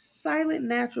 Silent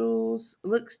Naturals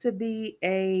looks to be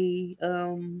a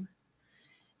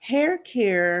hair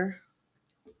care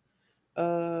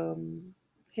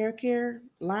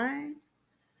line,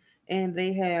 and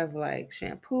they have like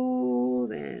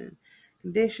shampoos and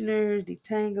conditioners,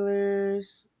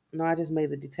 detanglers. No, I just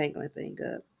made the detangling thing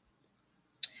up.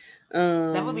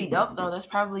 That would be dope though. That's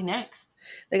probably next.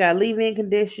 They got leave-in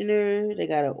conditioner. They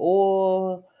got an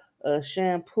oil, a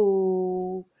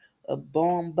shampoo, a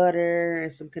balm butter,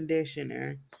 and some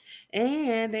conditioner.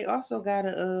 And they also got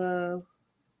a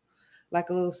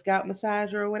little scalp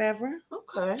massager or whatever.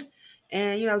 Okay.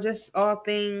 And just all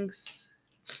things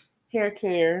hair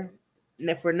care.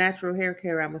 For natural hair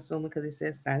care, I'm assuming, because it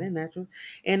says Silent Natural.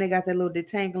 And they got that little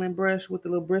detangling brush with the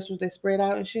little bristles that spread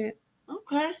out and shit.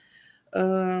 Okay.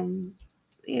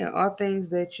 Yeah, all things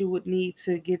that you would need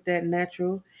to get that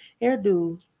natural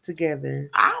hairdo together.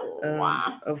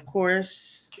 Wow. Of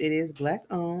course, it is black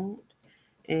owned,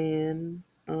 and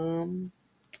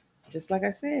just like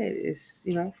I said, it's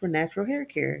for natural hair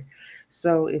care.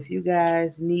 So if you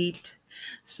guys need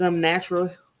some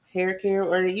natural hair care,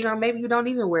 or maybe you don't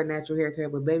even wear natural hair care,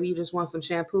 but maybe you just want some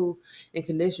shampoo and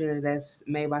conditioner that's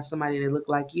made by somebody that look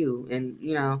like you, and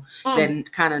that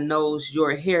kind of knows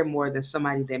your hair more than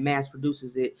somebody that mass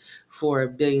produces it for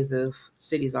billions of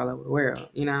cities all over the world.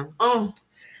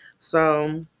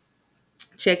 So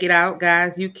check it out,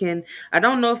 guys. You can. I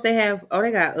don't know if they have. Oh,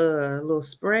 they got little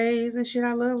sprays and shit.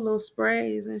 I love little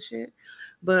sprays and shit.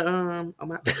 But oh,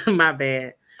 my my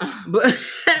bad. But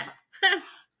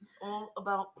It's all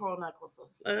about pearl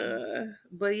necklaces.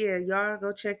 but yeah, y'all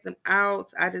go check them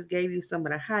out. I just gave you some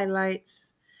of the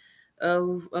highlights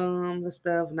of the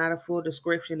stuff, not a full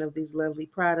description of these lovely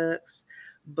products,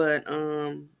 but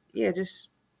yeah, just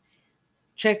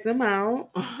check them out.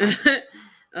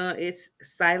 It's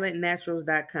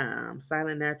silentnaturals.com,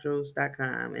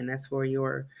 and that's for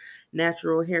your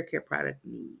natural hair care product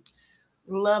needs.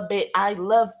 Love it. I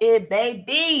love it,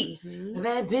 baby. Mhm.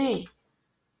 Baby.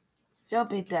 It's your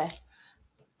big day.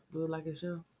 Do it like it's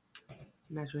your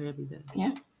natural hair day.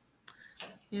 Yeah.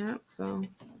 Yeah, so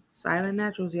Silent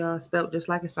Naturals, y'all, spelled just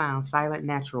like it sounds.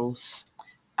 Silentnaturals.com.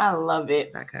 I love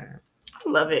it. I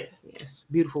love it. Yes,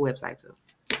 beautiful website too.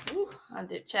 Ooh, I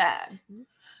did chat.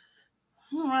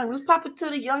 All right, let's pop it to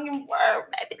the youngin' world,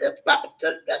 baby. Let's pop it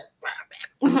to the world,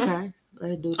 baby. Okay,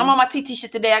 let's do that. I'm on my TT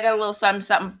shit today. I got a little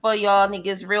something for y'all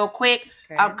niggas real quick.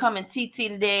 Okay. I'm coming TT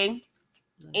today.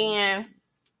 And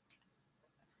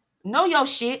know your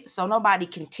shit so nobody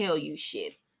can tell you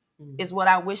shit is what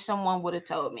I wish someone would have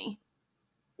told me.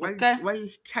 Okay? Why you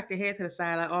cock your head to the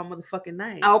side like all motherfucking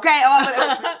night? Okay.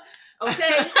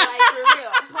 Okay, like for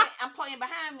real. I'm pointing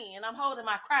behind me and I'm holding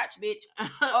my crotch, bitch,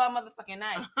 all motherfucking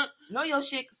night. Know your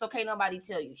shit so can't nobody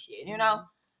tell you shit, you know?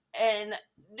 And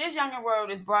this younger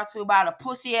world is brought to you by a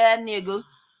pussy ass nigga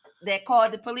that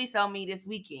called the police on me this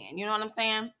weekend. You know what I'm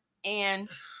saying? And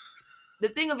the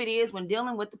thing of it is, when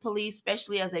dealing with the police,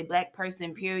 especially as a black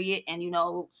person, period, and, you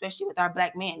know, especially with our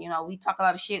black men, you know, we talk a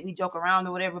lot of shit, we joke around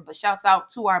or whatever, but shouts out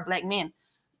to our black men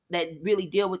that really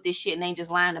deal with this shit and ain't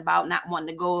just lying about not wanting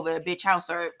to go over a bitch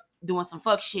house or doing some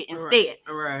fuck shit instead.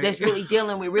 Right. That's really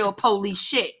dealing with real police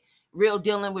shit, real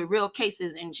dealing with real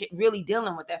cases and shit, really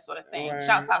dealing with that sort of thing. Right.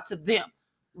 Shouts out to them.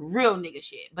 Real nigga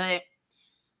shit. But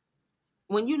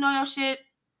when you know your shit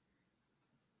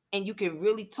and you can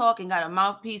really talk and got a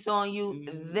mouthpiece on you,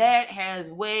 that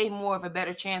has way more of a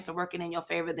better chance of working in your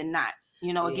favor than not.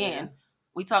 You know, again,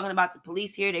 we talking about the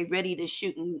police here. They ready to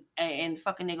shoot and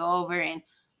fuck a nigga over and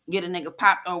get a nigga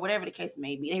popped or whatever the case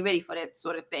may be. They ready for that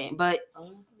sort of thing. But,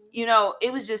 you know,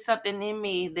 it was just something in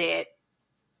me that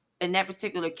in that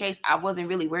particular case, I wasn't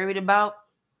really worried about.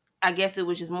 I guess it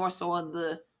was just more so of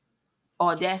the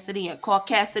audacity and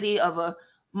caucasity of a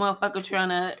motherfucker trying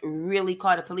to really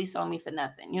call the police on me for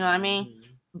nothing. You know what I mean?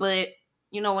 But,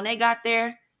 you know, when they got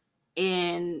there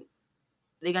and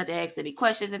they got to ask me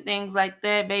questions and things like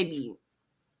that, baby,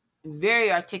 very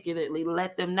articulately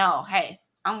let them know, hey,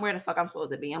 I'm where the fuck I'm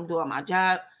supposed to be. I'm doing my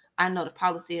job. I know the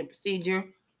policy and procedure.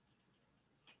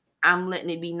 I'm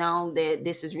letting it be known that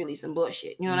this is really some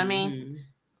bullshit. You know what I mean?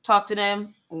 Talk to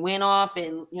them, went off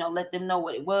and, you know, let them know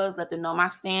what it was, let them know my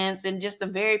stance in just a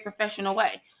very professional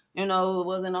way. You know, it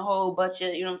wasn't a whole bunch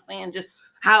of, you know what I'm saying, just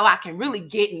how I can really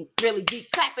get and really be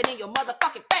clapping in your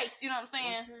motherfucking face. You know what I'm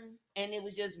saying? And it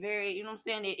was just very, you know what I'm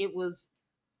saying? It was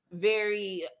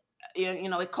very, you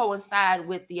know, it coincided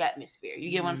with the atmosphere. You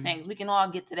get what I'm saying? 'Cause we can all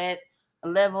get to that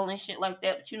level and shit like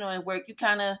that. But, you know, at work, you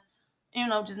kind of, you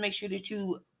know, just make sure that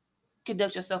you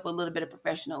conduct yourself with a little bit of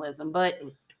professionalism. But,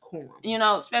 you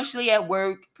know, especially at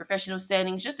work, professional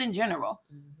settings, just in general,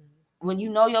 when you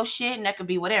know your shit, and that could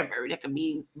be whatever. That could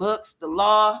be books, the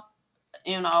law,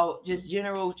 you know, just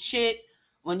general shit.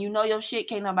 When you know your shit,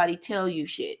 can't nobody tell you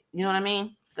shit. You know what I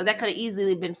mean? Because that could have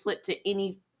easily been flipped to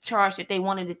any charge that they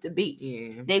wanted it to be.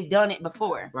 Yeah. They've done it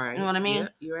before. Right. You know what I mean? Yeah,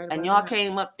 you're right about and y'all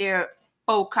came up there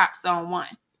 4 cops on 1.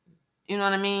 You know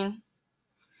what I mean?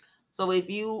 So if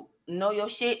you know your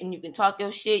shit and you can talk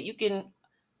your shit, you can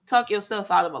talk yourself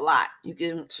out of a lot. You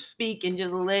can speak and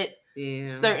just let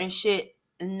certain shit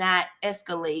not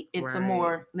escalate into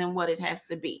more than what it has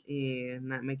to be. Yeah,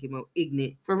 not make it more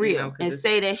ignorant. For real. You know, and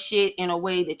say that shit in a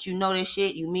way that you know that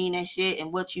shit, you mean that shit,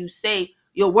 and what you say,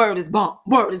 your word is bond.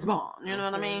 Word is bond. You know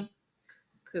what I mean?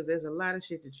 Because there's a lot of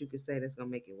shit that you could say that's going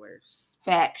to make it worse.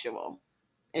 Factual.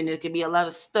 And there could be a lot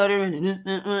of stuttering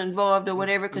and involved or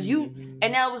whatever. Because and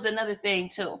that was another thing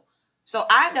too. So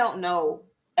I don't know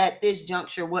at this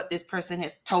juncture what this person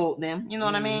has told them. You know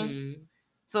what I mean?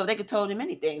 So they could told him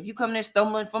anything. If you come there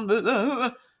stumbling from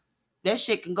that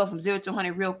shit can go from 0 to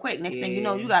 100 real quick. Next thing you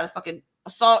know, you got a fucking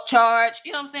assault charge.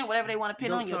 You know what I'm saying? Whatever they want to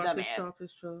pin on your dumb ass.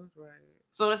 Right.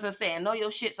 So that's what I'm saying. Know your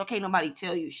shit, so can't nobody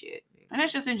tell you shit. And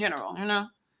that's just in general, you know?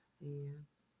 Yeah.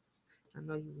 I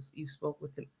know you spoke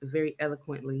with them very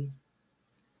eloquently.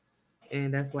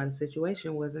 And that's why the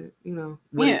situation wasn't, you know.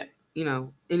 You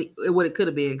know, what it could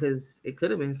have been, because it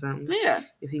could have been something. Yeah.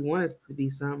 If he wanted it to be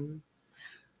something.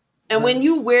 And when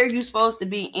you where you supposed to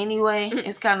be anyway,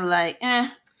 it's kind of like, Yeah,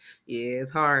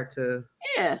 it's hard to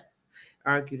yeah,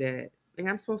 argue that. Like,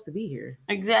 I'm supposed to be here.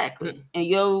 exactly. And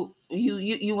you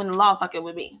in the law fucking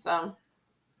with me, so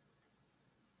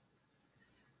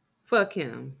Fuck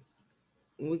him.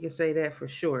 We can say that for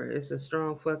sure. It's a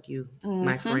strong fuck you,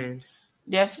 my friend.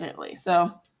 Definitely.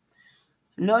 So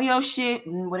know your shit,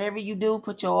 and whatever you do,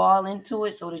 put your all into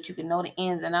it so that you can know the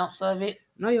ins and outs of it.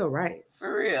 Know your rights.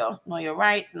 For real. Know your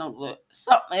rights. Know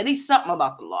something, at least something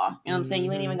about the law. You know what I'm saying?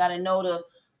 You ain't even got to know the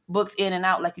books in and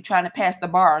out like you're trying to pass the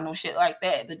bar or no shit like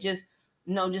that. But just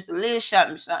know just a little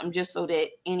something just so that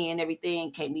any and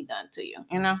everything can't be done to you,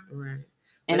 you know? Right.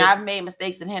 And I've made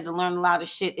mistakes and had to learn a lot of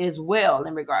shit as well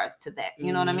in regards to that.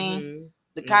 You know what I mean?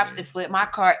 The cops that flipped my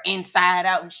car inside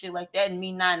out and shit like that, and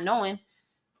me not knowing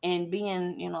and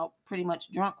being, you know, pretty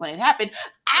much drunk when it happened.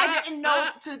 I didn't know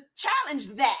to challenge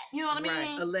that. You know what I mean?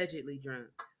 Right. Allegedly drunk.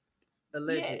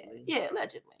 Allegedly. Yeah,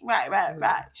 allegedly.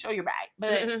 Right. Sure, you're right.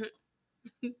 But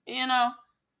you know,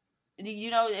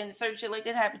 and certain shit like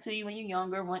that happen to you when you're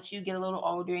younger. Once you get a little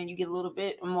older and you get a little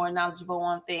bit more knowledgeable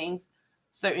on things,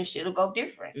 certain shit will go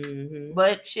different.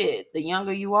 But shit, the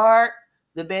younger you are,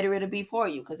 the better it'll be for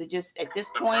you. Because it just at this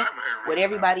point, with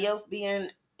everybody being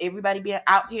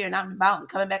out here and out and about and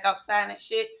coming back outside and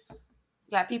shit, you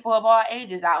got people of all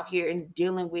ages out here and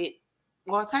dealing with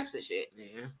all types of shit.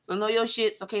 Yeah. So know your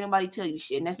shit, so can't nobody tell you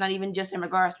shit. And that's not even just in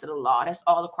regards to the law. That's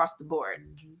all across the board.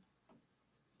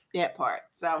 That part.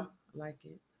 So I like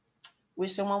it.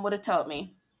 Wish someone would have told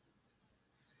me.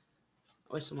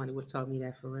 I wish somebody would have told me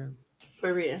that for real.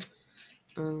 For real.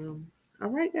 All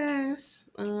right, guys.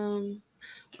 Gonna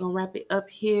wrap it up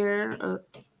here.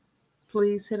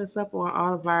 Please hit us up on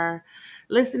all of our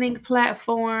listening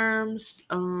platforms.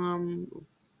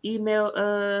 Email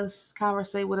us,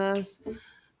 conversate with us,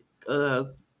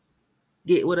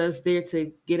 get with us there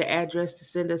to get an address to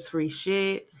send us free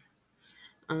shit.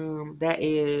 That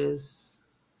is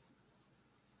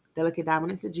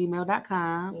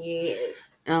delicatedominance@gmail.com.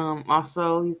 Yes.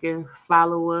 Also, you can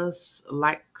follow us,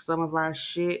 like some of our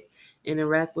shit,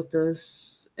 interact with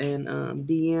us, and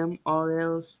DM all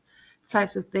those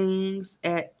types of things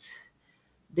at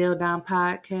Deldom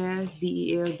Podcast,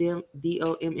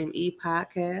 DELDOMME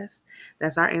Podcast.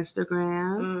 That's our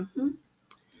Instagram.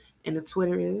 And the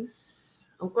Twitter is?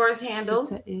 Of course, handle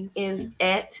is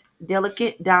at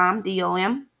Delicate Dom,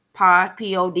 DOM, Pod,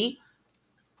 POD.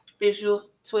 Official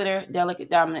Twitter, Delicate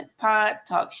Dominance Pod.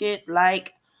 Talk shit,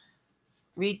 like,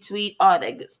 retweet, all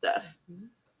that good stuff.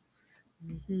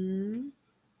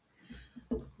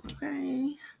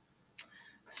 Okay.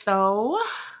 So,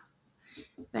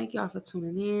 thank y'all for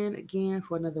tuning in again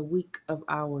for another week of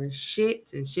our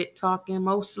shit and shit talking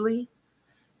mostly.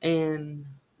 And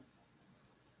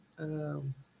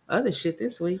other shit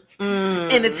this week.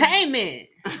 Entertainment.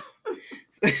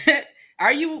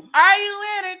 Are you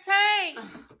entertained?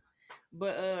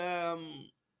 But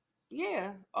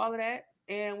yeah, all of that.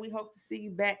 And we hope to see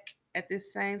you back at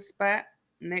this same spot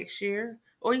next year.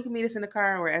 Or you can meet us in the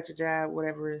car or at your job,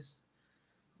 whatever is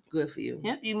good for you.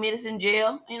 Yep, you meet us in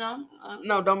jail, you know.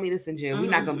 No, don't meet us in jail. We're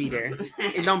not gonna be there.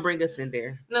 And don't bring us in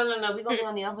there. No. We're gonna be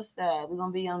on the other side. We're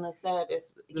gonna be on the side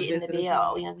that's getting the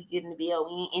bill. We gonna be getting the bill.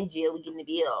 We ain't in jail, we getting the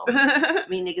bill.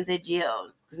 Me niggas at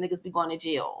jail. Because niggas be going to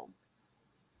jail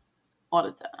all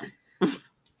the time.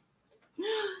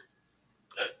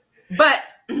 But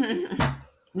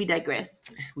we digress.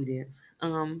 We did.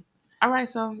 All right,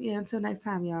 so yeah, until next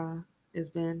time, y'all. It's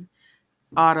been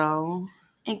Otto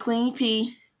and Queen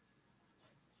P.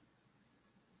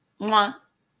 Mwah.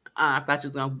 I thought you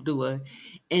was gonna do a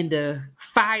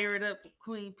fire it up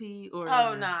Queen P or no,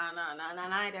 I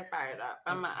ain't that fired up.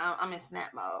 I'm in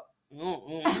snap mode.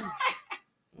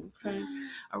 Okay.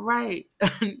 All right.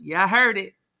 Y'all heard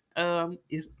it.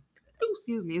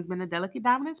 Excuse me, it's been the Delicate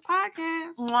Dominance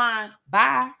Podcast. Mwah.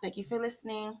 Bye. Thank you for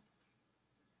listening.